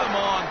sack him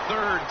on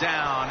 3rd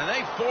down. And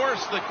they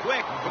force the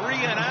quick 3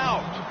 and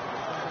out.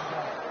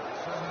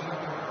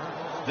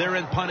 They're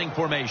in punting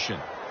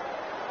formation.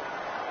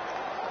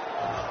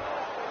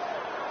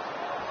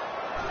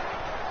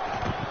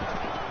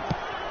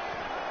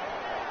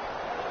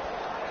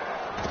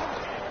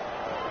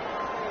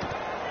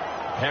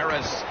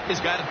 Harris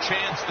has got a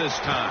chance this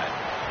time.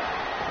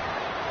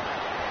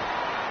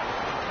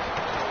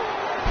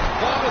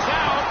 Ball is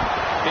out.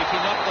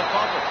 Picking up the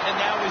fumble,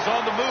 and now he's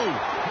on the move.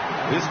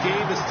 This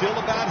game is still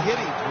about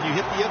hitting. When you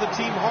hit the other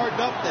team hard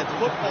enough, that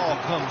football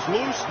comes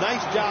loose.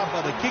 Nice job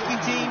by the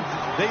kicking team.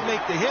 They make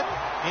the hit,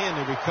 and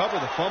they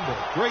recover the fumble.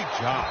 Great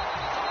job.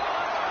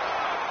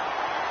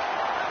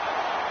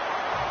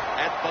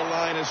 At the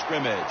line of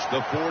scrimmage, the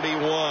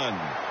 41.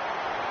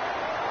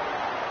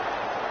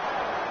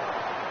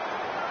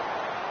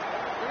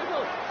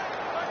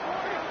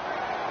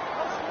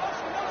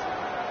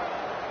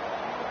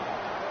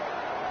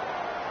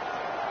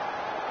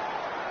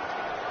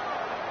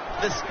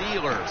 The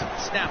Steelers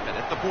snap it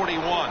at the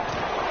 41. Bell's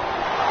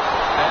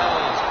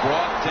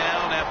brought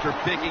down after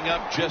picking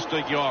up just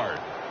a yard.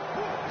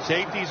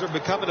 Safeties are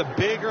becoming a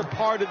bigger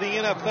part of the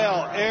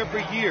NFL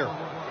every year.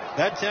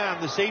 That time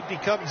the safety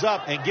comes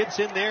up and gets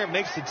in there and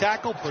makes the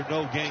tackle for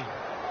no gain.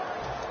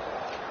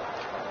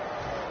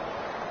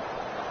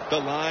 The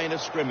line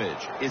of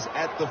scrimmage is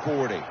at the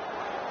 40.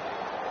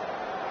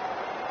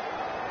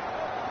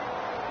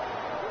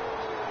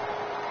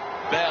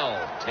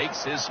 Bell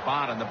takes his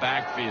spot in the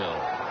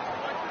backfield.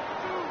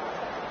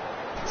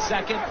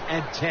 2nd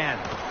and 10.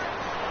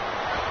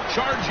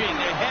 Charging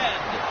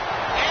ahead.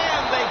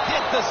 And they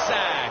get the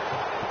sack.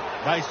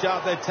 Nice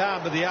job that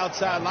time by the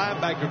outside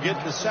linebacker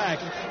getting the sack.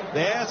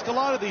 They ask a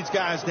lot of these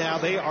guys now.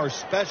 They are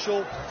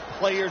special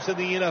players in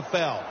the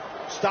NFL.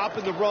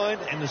 Stopping the run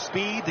and the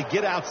speed to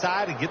get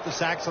outside and get the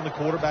sacks on the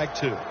quarterback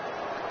too.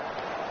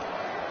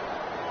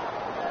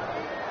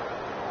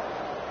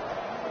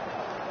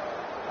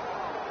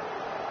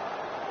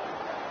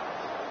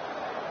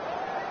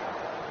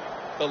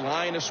 The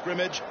line of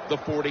scrimmage, the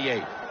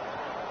 48.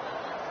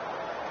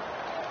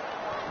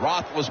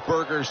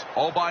 Roethlisberger's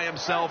all by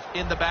himself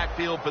in the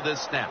backfield for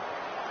this snap.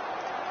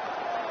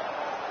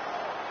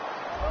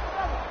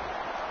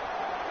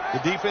 The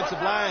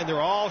defensive line,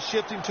 they're all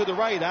shifting to the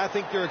right. I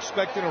think they're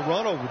expecting a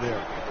run over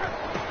there.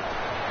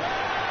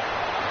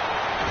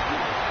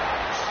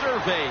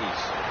 Surveys.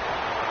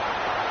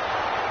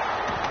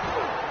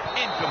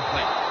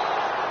 Incomplete.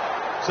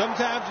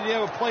 Sometimes when you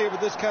have a player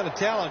with this kind of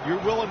talent, you're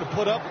willing to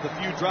put up with a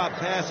few drop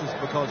passes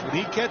because when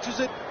he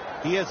catches it,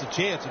 he has a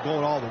chance of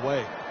going all the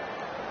way.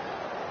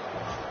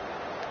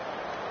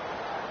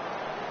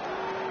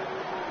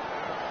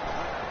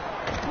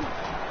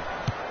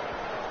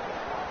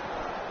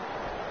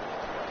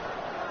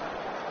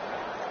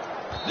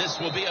 This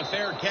will be a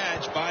fair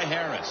catch by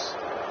Harris.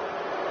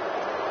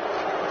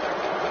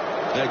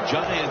 The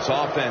Giants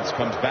offense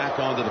comes back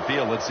onto the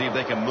field. Let's see if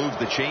they can move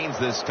the chains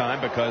this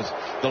time because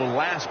the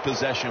last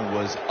possession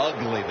was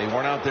ugly. They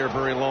weren't out there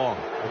very long.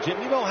 Well,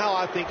 Jim, you know how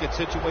I think in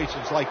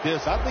situations like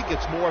this, I think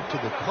it's more up to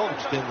the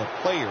coach than the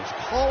players.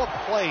 Call a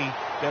play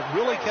that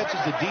really catches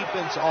the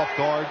defense off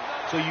guard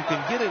so you can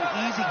get an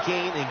easy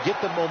gain and get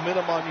the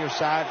momentum on your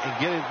side and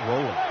get it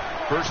rolling.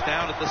 First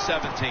down at the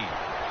 17.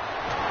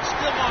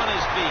 Still on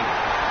his feet.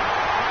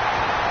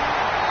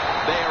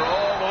 They are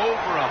all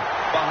over him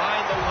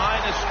behind the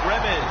line of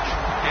scrimmage,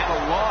 and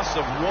a loss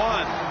of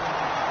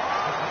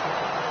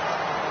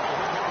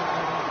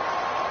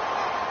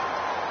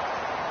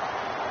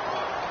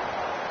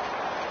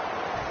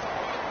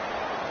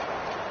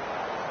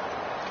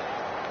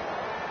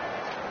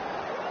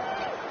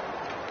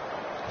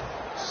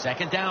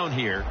Second down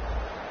here.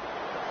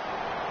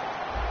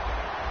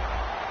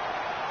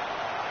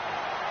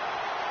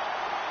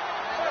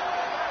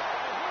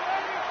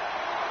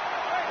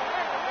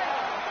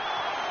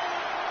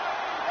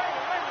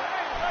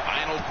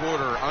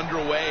 Quarter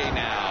underway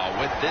now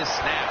with this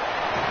snap.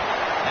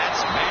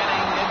 That's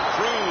Manning and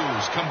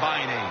Cruz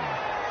combining.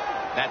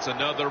 That's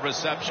another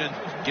reception.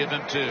 Give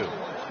him 2.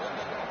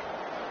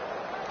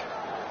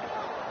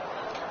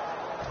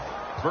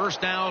 First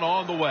down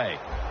on the way.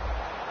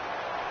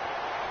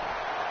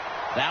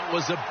 That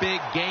was a big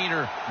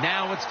gainer.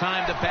 Now it's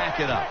time to back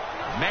it up.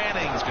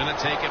 Manning's going to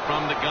take it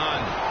from the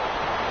gun.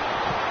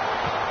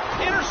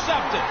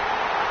 Intercepted.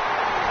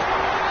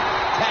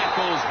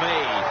 Tackles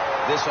made.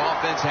 This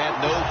offense had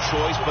no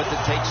choice but to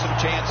take some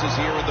chances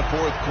here in the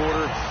fourth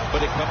quarter, but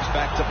it comes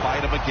back to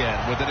bite them again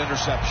with an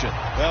interception.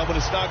 Well, but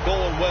it's not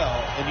going well,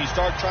 and you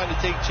start trying to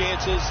take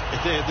chances,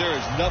 there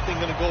is nothing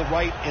going to go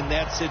right in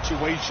that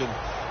situation.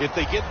 If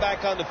they get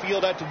back on the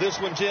field after this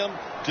one, Jim,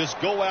 just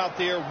go out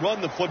there,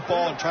 run the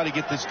football, and try to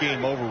get this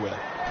game over with.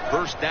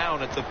 First down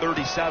at the 37.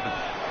 Ayers,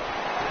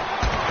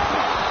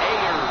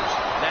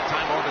 that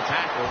time on the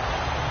tackle.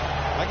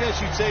 I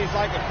guess you'd say he's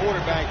like a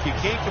quarterback. You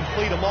can't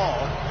complete them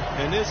all.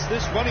 And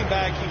this running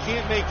back, he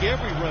can't make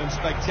every run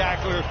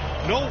spectacular.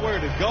 Nowhere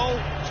to go,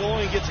 so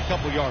only gets a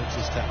couple yards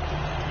this time.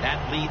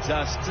 That leads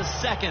us to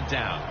second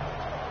down.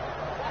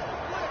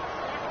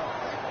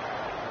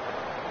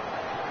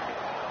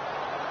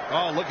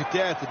 Oh, look at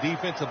that. The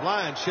defensive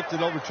line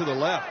shifted over to the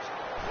left.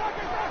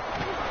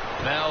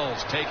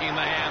 Bell's taking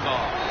the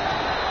handoff.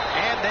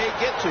 And they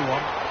get to him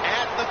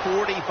at the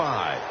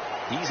 45.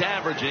 He's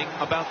averaging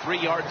about 3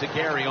 yards a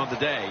carry on the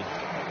day.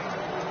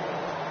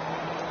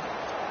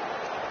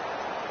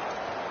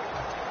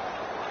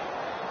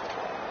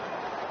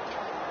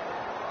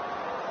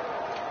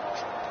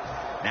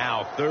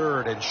 Now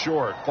third and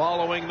short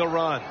following the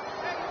run.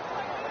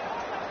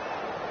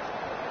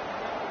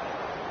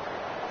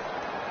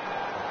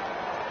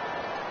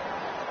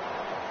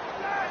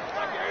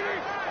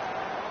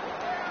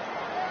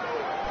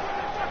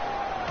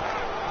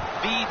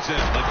 Feeds him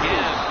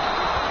again.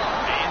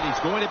 And he's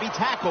going to be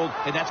tackled,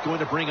 and that's going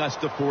to bring us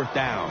to fourth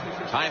down.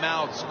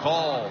 Timeout's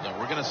called, and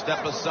we're going to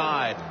step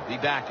aside. Be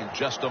back in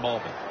just a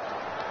moment.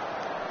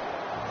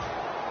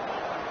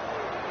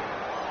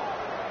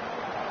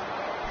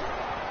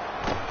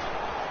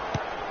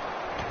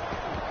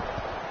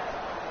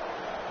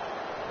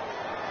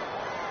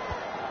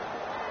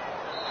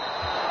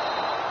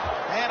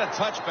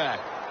 Touchback.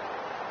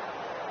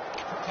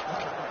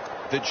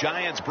 The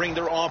Giants bring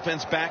their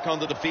offense back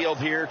onto the field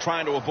here,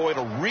 trying to avoid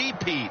a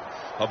repeat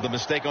of the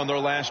mistake on their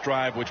last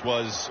drive, which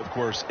was, of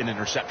course, an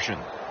interception.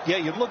 Yeah,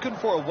 you're looking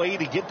for a way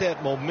to get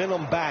that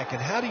momentum back.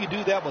 And how do you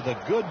do that? With a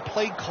good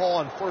play call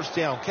on first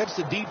down. Catch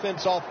the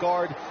defense off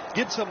guard,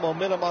 get some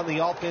momentum on the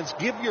offense,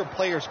 give your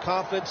players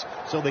confidence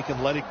so they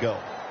can let it go.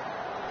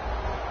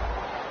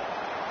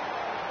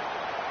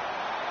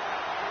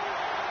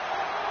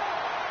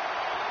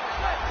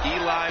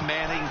 Eli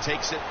Manning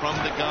takes it from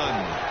the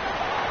gun.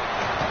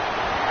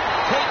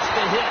 Takes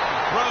the hit.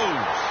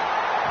 throws.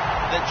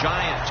 The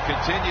Giants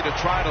continue to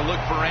try to look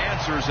for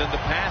answers in the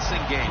passing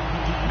game.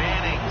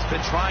 Manning's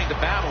been trying to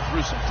battle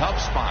through some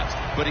tough spots,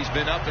 but he's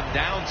been up and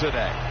down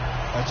today.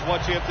 That's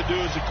what you have to do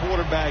as a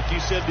quarterback. You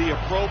said the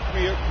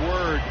appropriate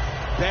word,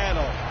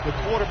 battle. The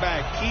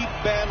quarterback, keep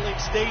battling,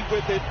 stay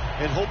with it,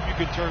 and hope you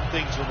can turn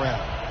things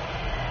around.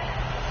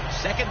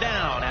 Second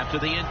down after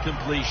the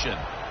incompletion.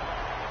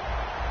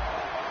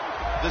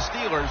 The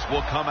Steelers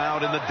will come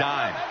out in the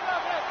dime.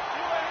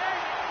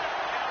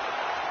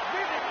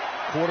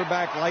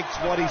 Quarterback likes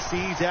what he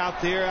sees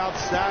out there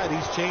outside.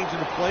 He's changing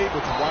the play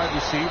with the wide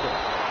receiver.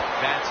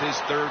 That's his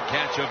third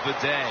catch of the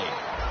day.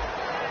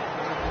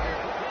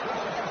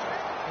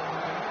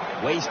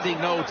 Wasting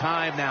no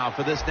time now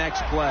for this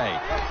next play.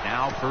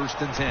 Now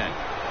 1st and 10.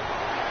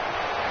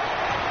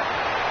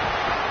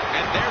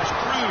 And there's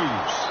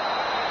Cruz.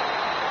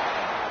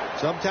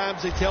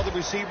 Sometimes they tell the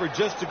receiver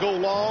just to go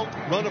long,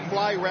 run a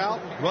fly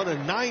route, run a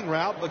 9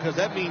 route, because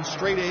that means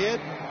straight ahead,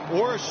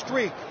 or a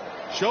streak.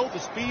 Show the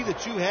speed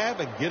that you have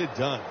and get it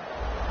done.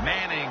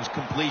 Manning's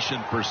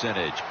completion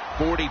percentage,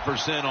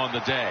 40% on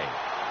the day.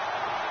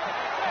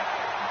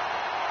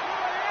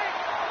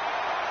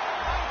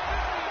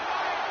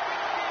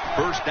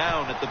 First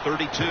down at the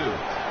 32.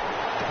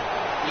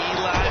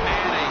 Eli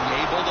Manning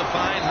able to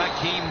find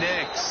Hakeem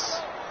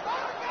Nicks.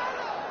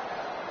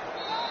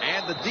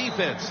 And the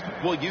defense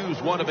will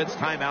use one of its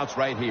timeouts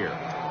right here.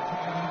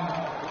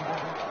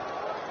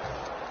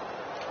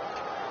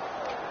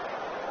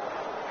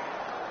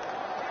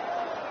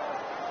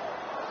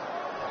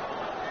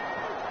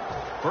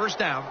 First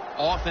down,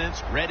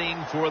 offense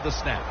readying for the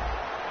snap.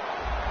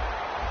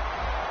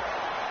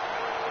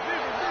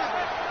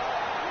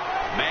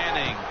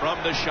 Manning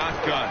from the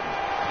shotgun.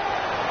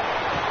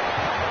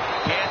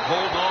 Can't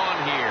hold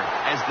on here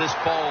as this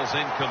ball's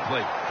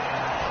incomplete.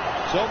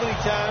 So many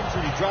times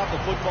when you drop the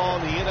football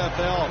in the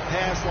NFL, a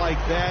pass like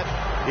that,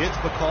 it's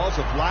because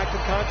of lack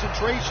of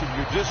concentration.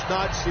 You're just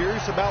not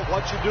serious about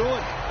what you're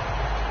doing.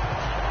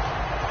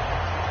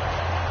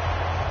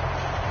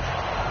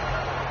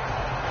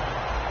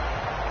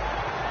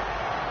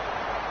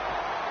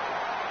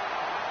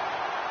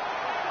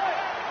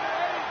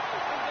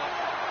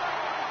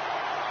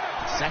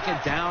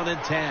 Second down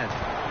and 10. Intercepted!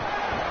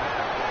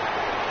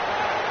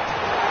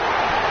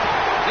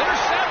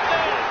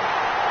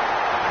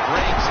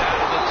 Breaks out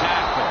of the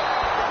tackle.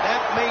 That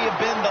may have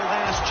been the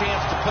last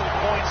chance to put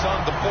points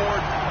on the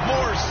board.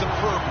 More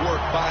superb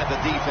work by the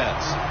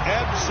defense.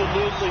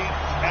 Absolutely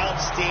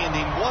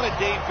outstanding. What a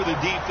day for the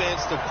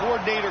defense. The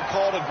coordinator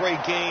called a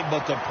great game,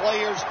 but the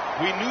players,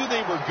 we knew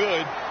they were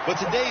good, but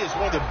today is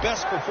one of the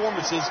best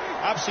performances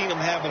I've seen them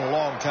have in a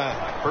long time.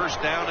 First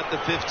down at the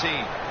 15.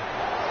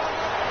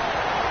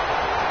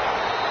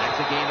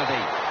 A gain of 8.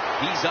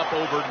 He's up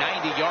over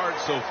 90 yards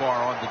so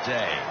far on the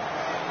day.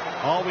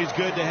 Always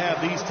good to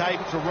have these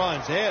types of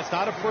runs. Yeah, it's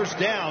not a first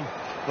down,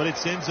 but it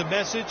sends a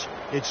message.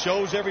 It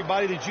shows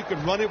everybody that you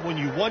can run it when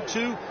you want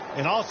to,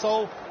 and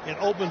also it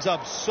opens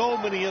up so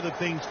many other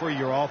things for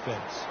your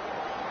offense.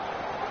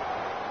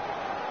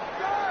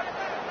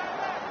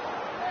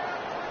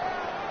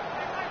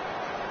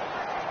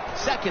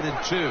 Second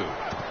and 2.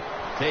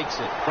 Takes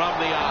it from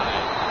the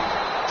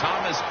eye.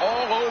 Thomas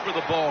all over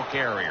the ball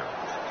carrier.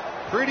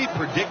 Pretty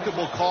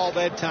predictable call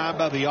that time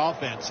by the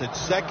offense. It's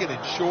second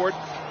and short.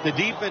 The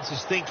defense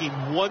is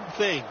thinking one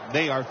thing.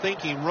 They are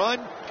thinking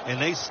run,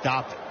 and they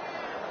stop it.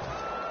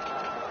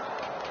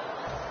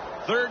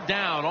 Third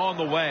down on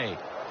the way.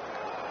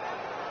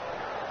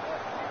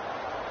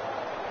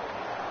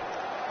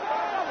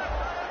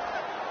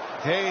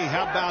 Hey,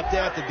 how about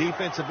that? The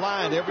defensive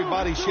line,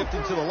 everybody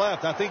shifting to the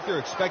left. I think they're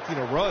expecting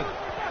a run.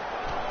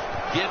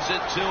 Gives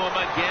it to him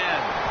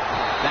again.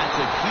 That's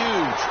a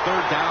huge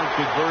third down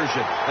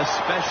conversion,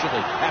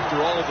 especially after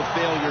all of the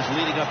failures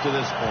leading up to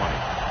this point.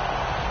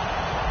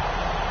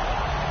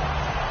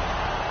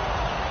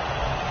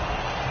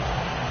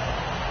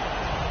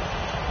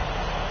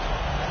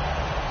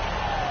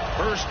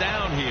 First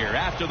down here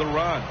after the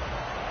run.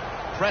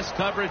 Press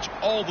coverage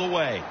all the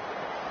way.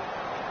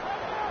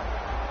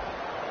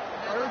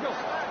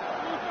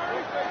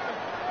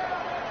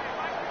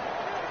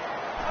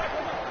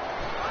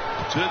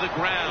 To the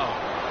ground.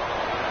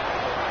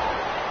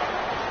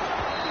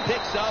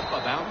 Picks up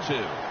about 2.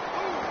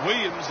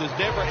 Williams is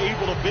never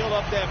able to build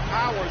up that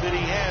power that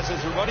he has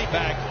as a running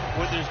back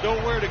when there's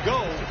nowhere to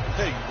go.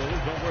 Hey,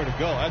 there's nowhere to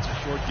go. That's a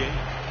short game.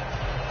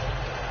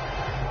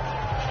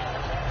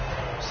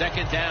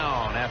 Second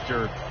down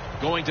after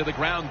going to the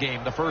ground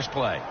game the first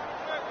play.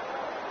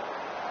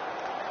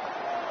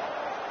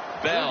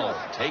 Bell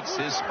takes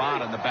his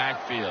spot in the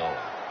backfield.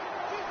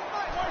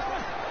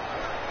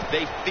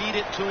 They feed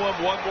it to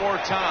him one more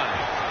time.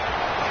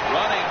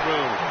 Running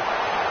room.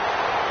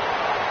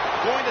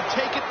 Going to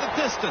take it the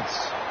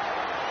distance.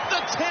 The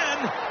 10,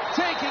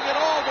 taking it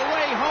all the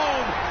way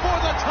home for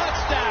the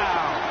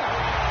touchdown.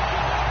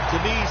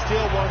 To me,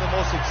 still one of the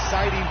most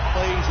exciting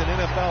plays in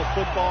NFL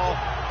football.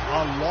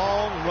 A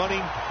long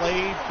running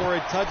play for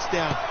a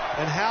touchdown.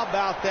 And how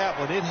about that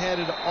one? It had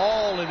it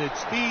all in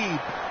its speed.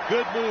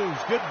 Good moves,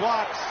 good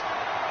blocks.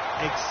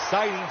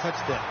 exciting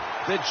touchdown.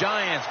 The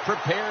Giants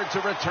prepared to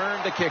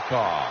return the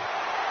kickoff.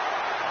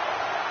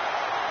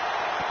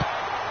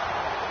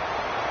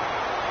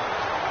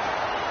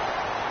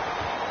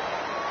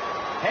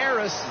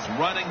 Harris is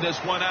running this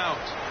one out.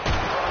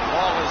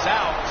 Ball is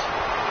out.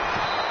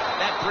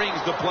 That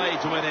brings the play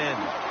to an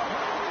end.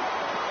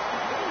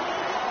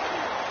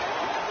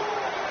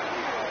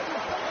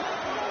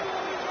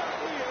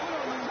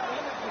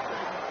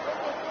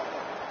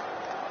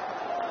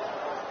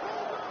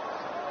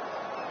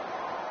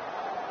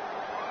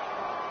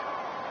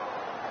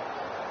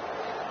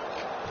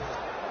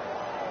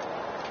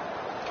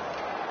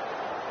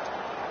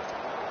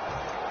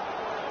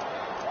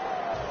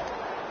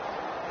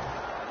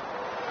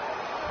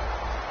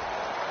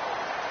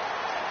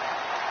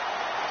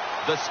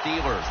 The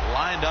Steelers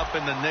lined up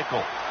in the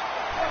nickel.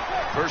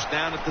 First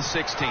down at the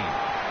 16.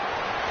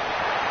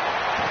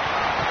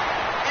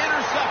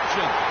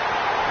 Interception.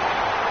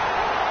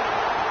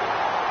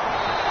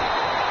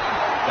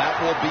 That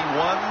will be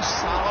one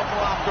solemn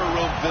locker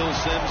room, Phil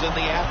Simms, in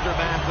the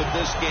aftermath of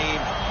this game.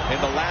 And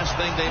the last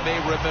thing they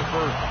may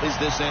remember is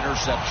this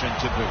interception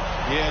to boot.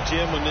 Yeah,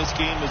 Jim, when this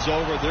game is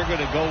over, they're going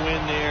to go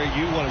in there.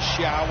 You want to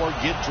shower,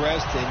 get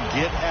dressed, and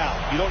get out.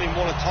 You don't even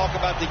want to talk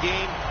about the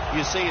game.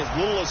 You say as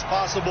little as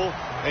possible,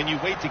 and you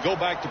wait to go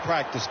back to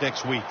practice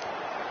next week.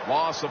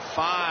 Loss of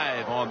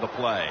 5 on the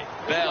play.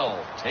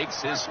 Bell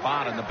takes his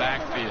spot in the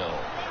backfield.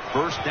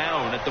 First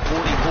down at the 44.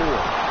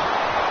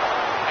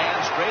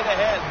 And straight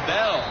ahead,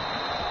 Bell.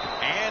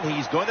 And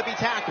he's going to be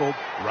tackled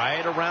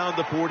right around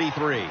the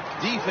 43.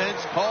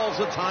 Defense calls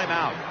a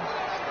timeout.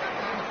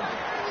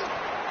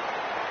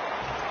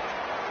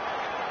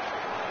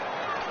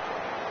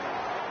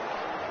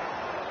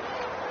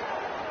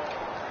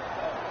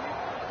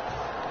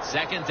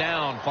 Second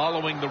down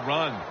following the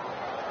run.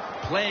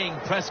 Playing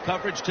press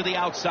coverage to the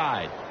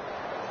outside.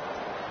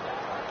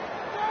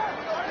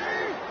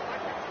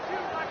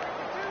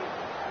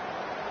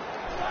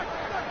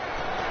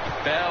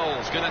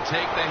 Bell's going to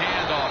take the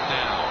handoff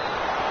now.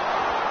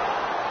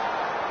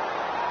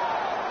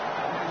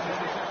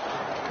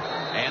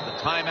 And the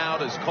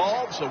timeout is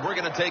called, so we're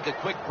going to take a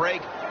quick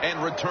break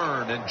and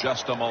return in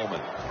just a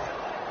moment.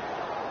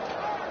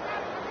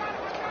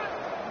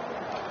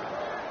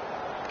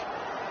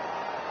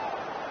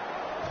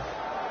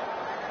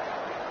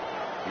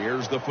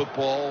 Here's the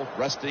football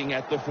resting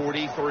at the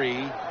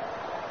 43.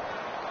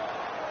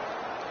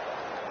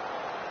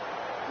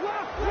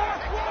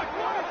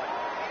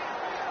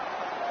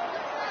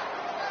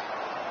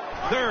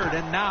 Third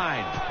and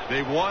 9.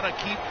 They want to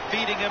keep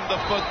feeding him the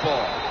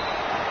football.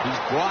 He's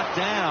brought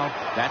down.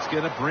 That's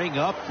going to bring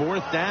up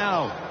fourth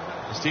down.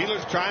 The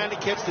Steelers trying to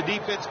catch the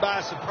defense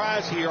by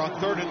surprise here on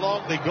third and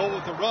long. They go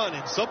with the run,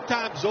 and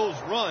sometimes those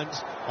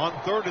runs on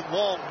third and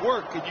long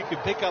work, and you can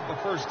pick up a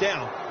first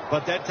down.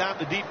 But that time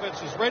the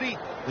defense was ready.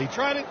 They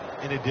tried it,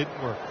 and it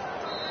didn't work.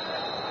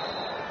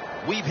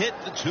 We've hit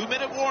the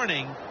 2-minute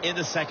warning in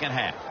the second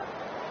half.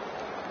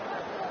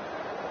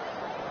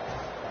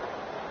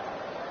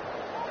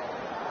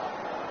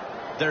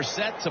 They're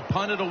set to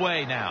punt it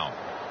away now.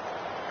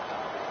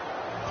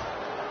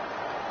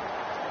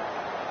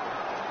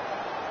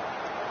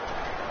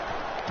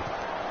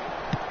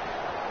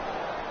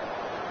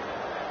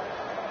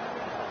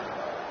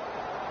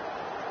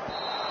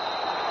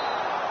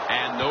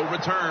 And no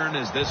return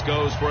as this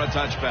goes for a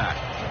touchback.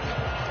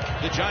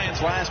 The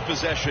Giants' last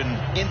possession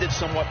ended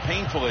somewhat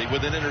painfully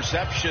with an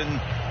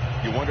interception.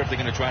 You wonder if they're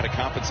going to try to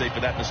compensate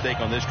for that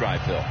mistake on this drive,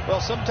 Phil.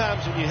 Well,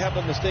 sometimes when you have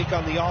a mistake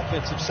on the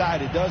offensive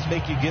side, it does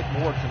make you get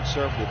more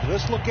conservative. But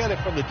let's look at it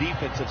from the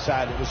defensive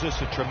side. It was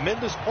just a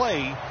tremendous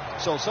play.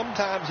 So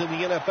sometimes in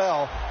the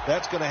NFL,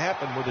 that's going to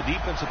happen where the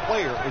defensive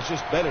player is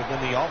just better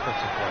than the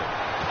offensive player.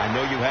 I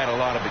know you had a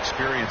lot of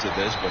experience at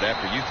this, but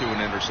after you threw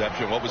an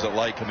interception, what was it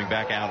like coming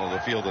back out on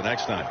the field the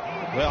next time?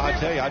 Well, I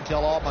tell you, I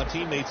tell all my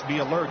teammates, be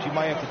alert. You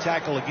might have to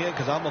tackle again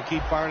because I'm going to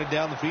keep firing it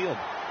down the field.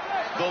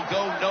 They'll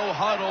go no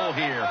huddle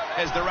here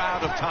as they're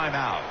out of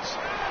timeouts.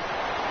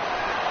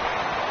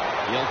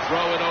 He'll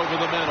throw it over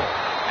the middle.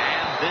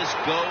 And this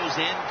goes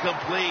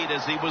incomplete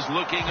as he was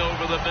looking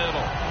over the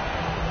middle.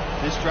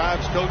 This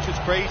drive's coach is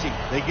crazy.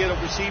 They get a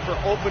receiver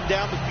open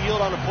down the field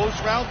on a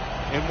post route,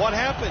 and what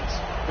happens?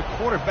 The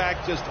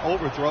quarterback just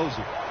overthrows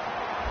it.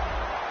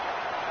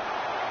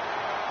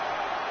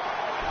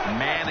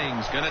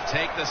 Manning's going to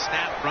take the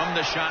snap from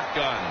the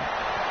shotgun.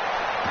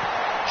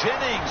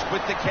 Jennings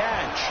with the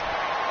catch.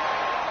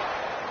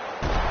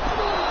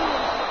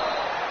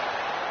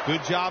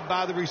 Good job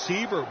by the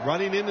receiver,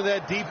 running into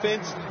that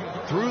defense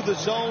through the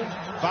zone,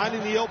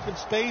 finding the open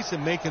space,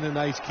 and making a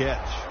nice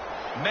catch.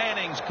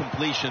 Manning's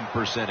completion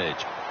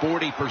percentage,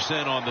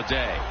 40% on the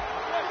day.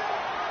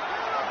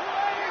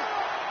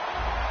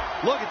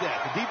 Look at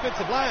that. The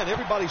defensive line,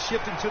 everybody's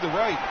shifting to the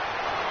right.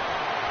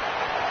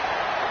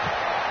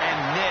 And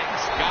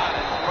Nick's got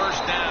it.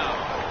 First down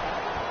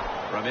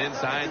from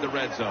inside the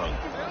red zone.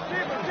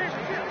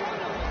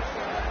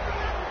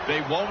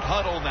 They won't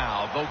huddle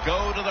now. They'll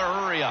go to the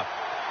hurry up.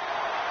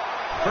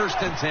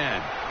 First and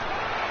 10.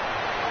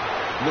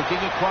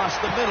 Looking across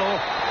the middle.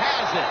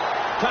 Has it.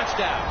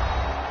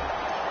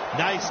 Touchdown.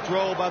 Nice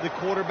throw by the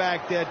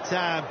quarterback that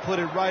time. Put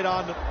it right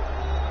on the...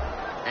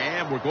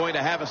 And we're going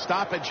to have a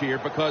stoppage here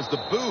because the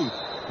booth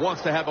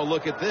wants to have a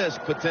look at this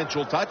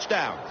potential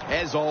touchdown.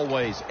 As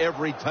always,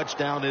 every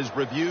touchdown is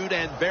reviewed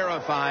and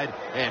verified,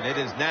 and it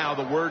is now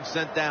the word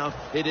sent down.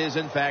 It is,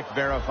 in fact,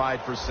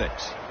 verified for 6.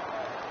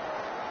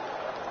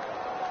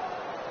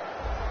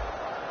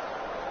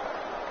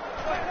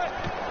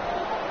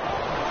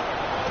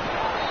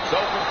 So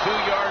from 2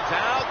 yards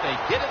out, they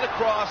get it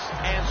across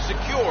and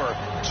secure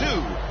 2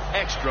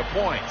 extra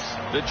points.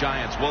 The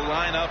Giants will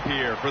line up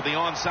here for the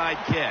onside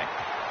kick.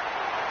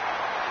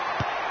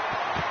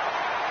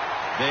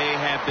 They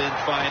have been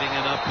fighting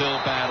an uphill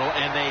battle,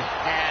 and they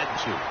had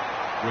to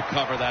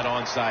recover that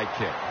onside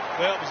kick.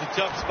 Well, it was a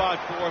tough spot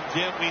for him,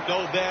 Jim. We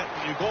know that.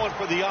 When you're going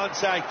for the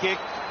onside kick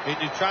and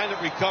you're trying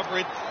to recover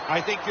it,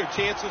 I think your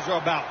chances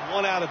are about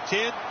 1 out of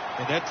 10,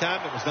 and that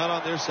time it was not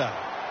on their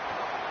side.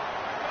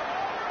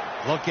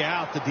 Look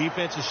out. The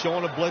defense is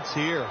showing a blitz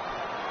here.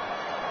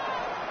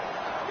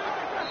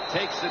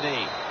 Takes the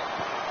knee.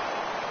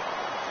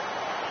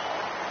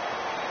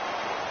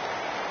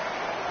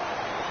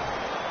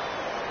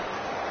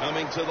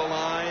 Coming to the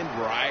line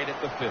right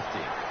at the 50.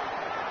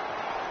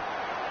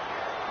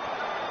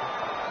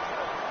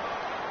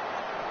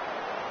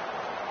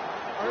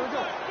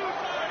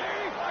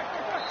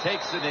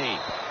 Takes the knee.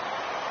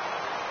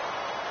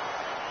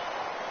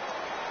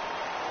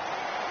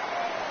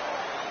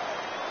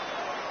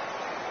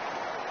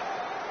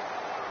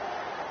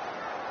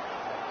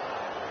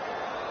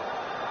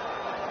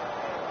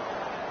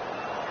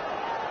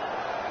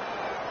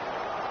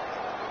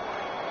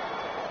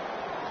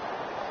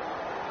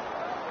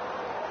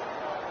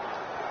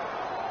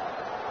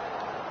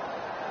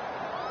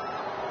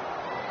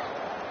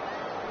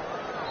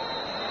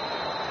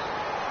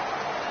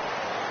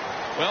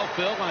 Well,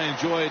 Phil, I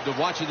enjoyed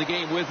watching the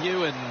game with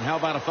you, and how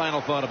about a final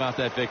thought about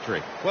that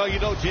victory? Well, you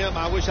know, Jim,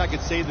 I wish I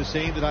could say the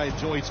same, that I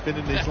enjoyed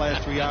spending these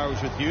last 3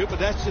 hours with you, but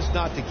that's just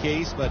not the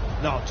case. But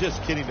no,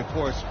 just kidding, of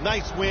course.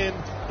 Nice win.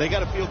 They got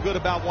to feel good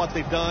about what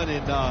they've done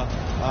and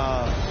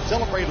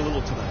celebrate a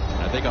little tonight.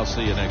 I think I'll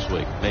see you next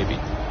week, maybe.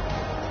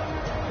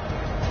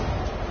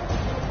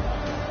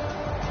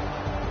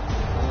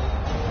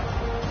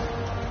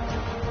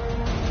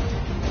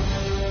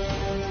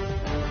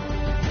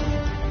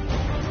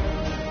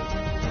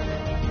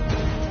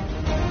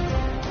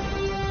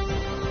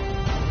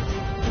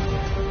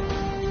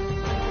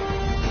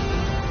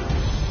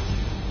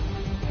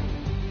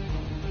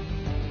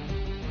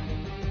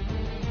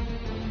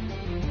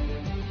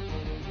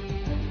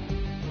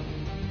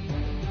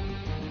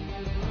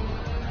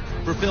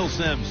 For Phil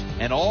Simms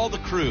and all the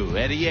crew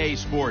at EA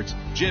Sports,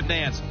 Jim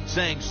Nance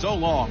saying so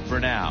long for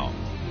now.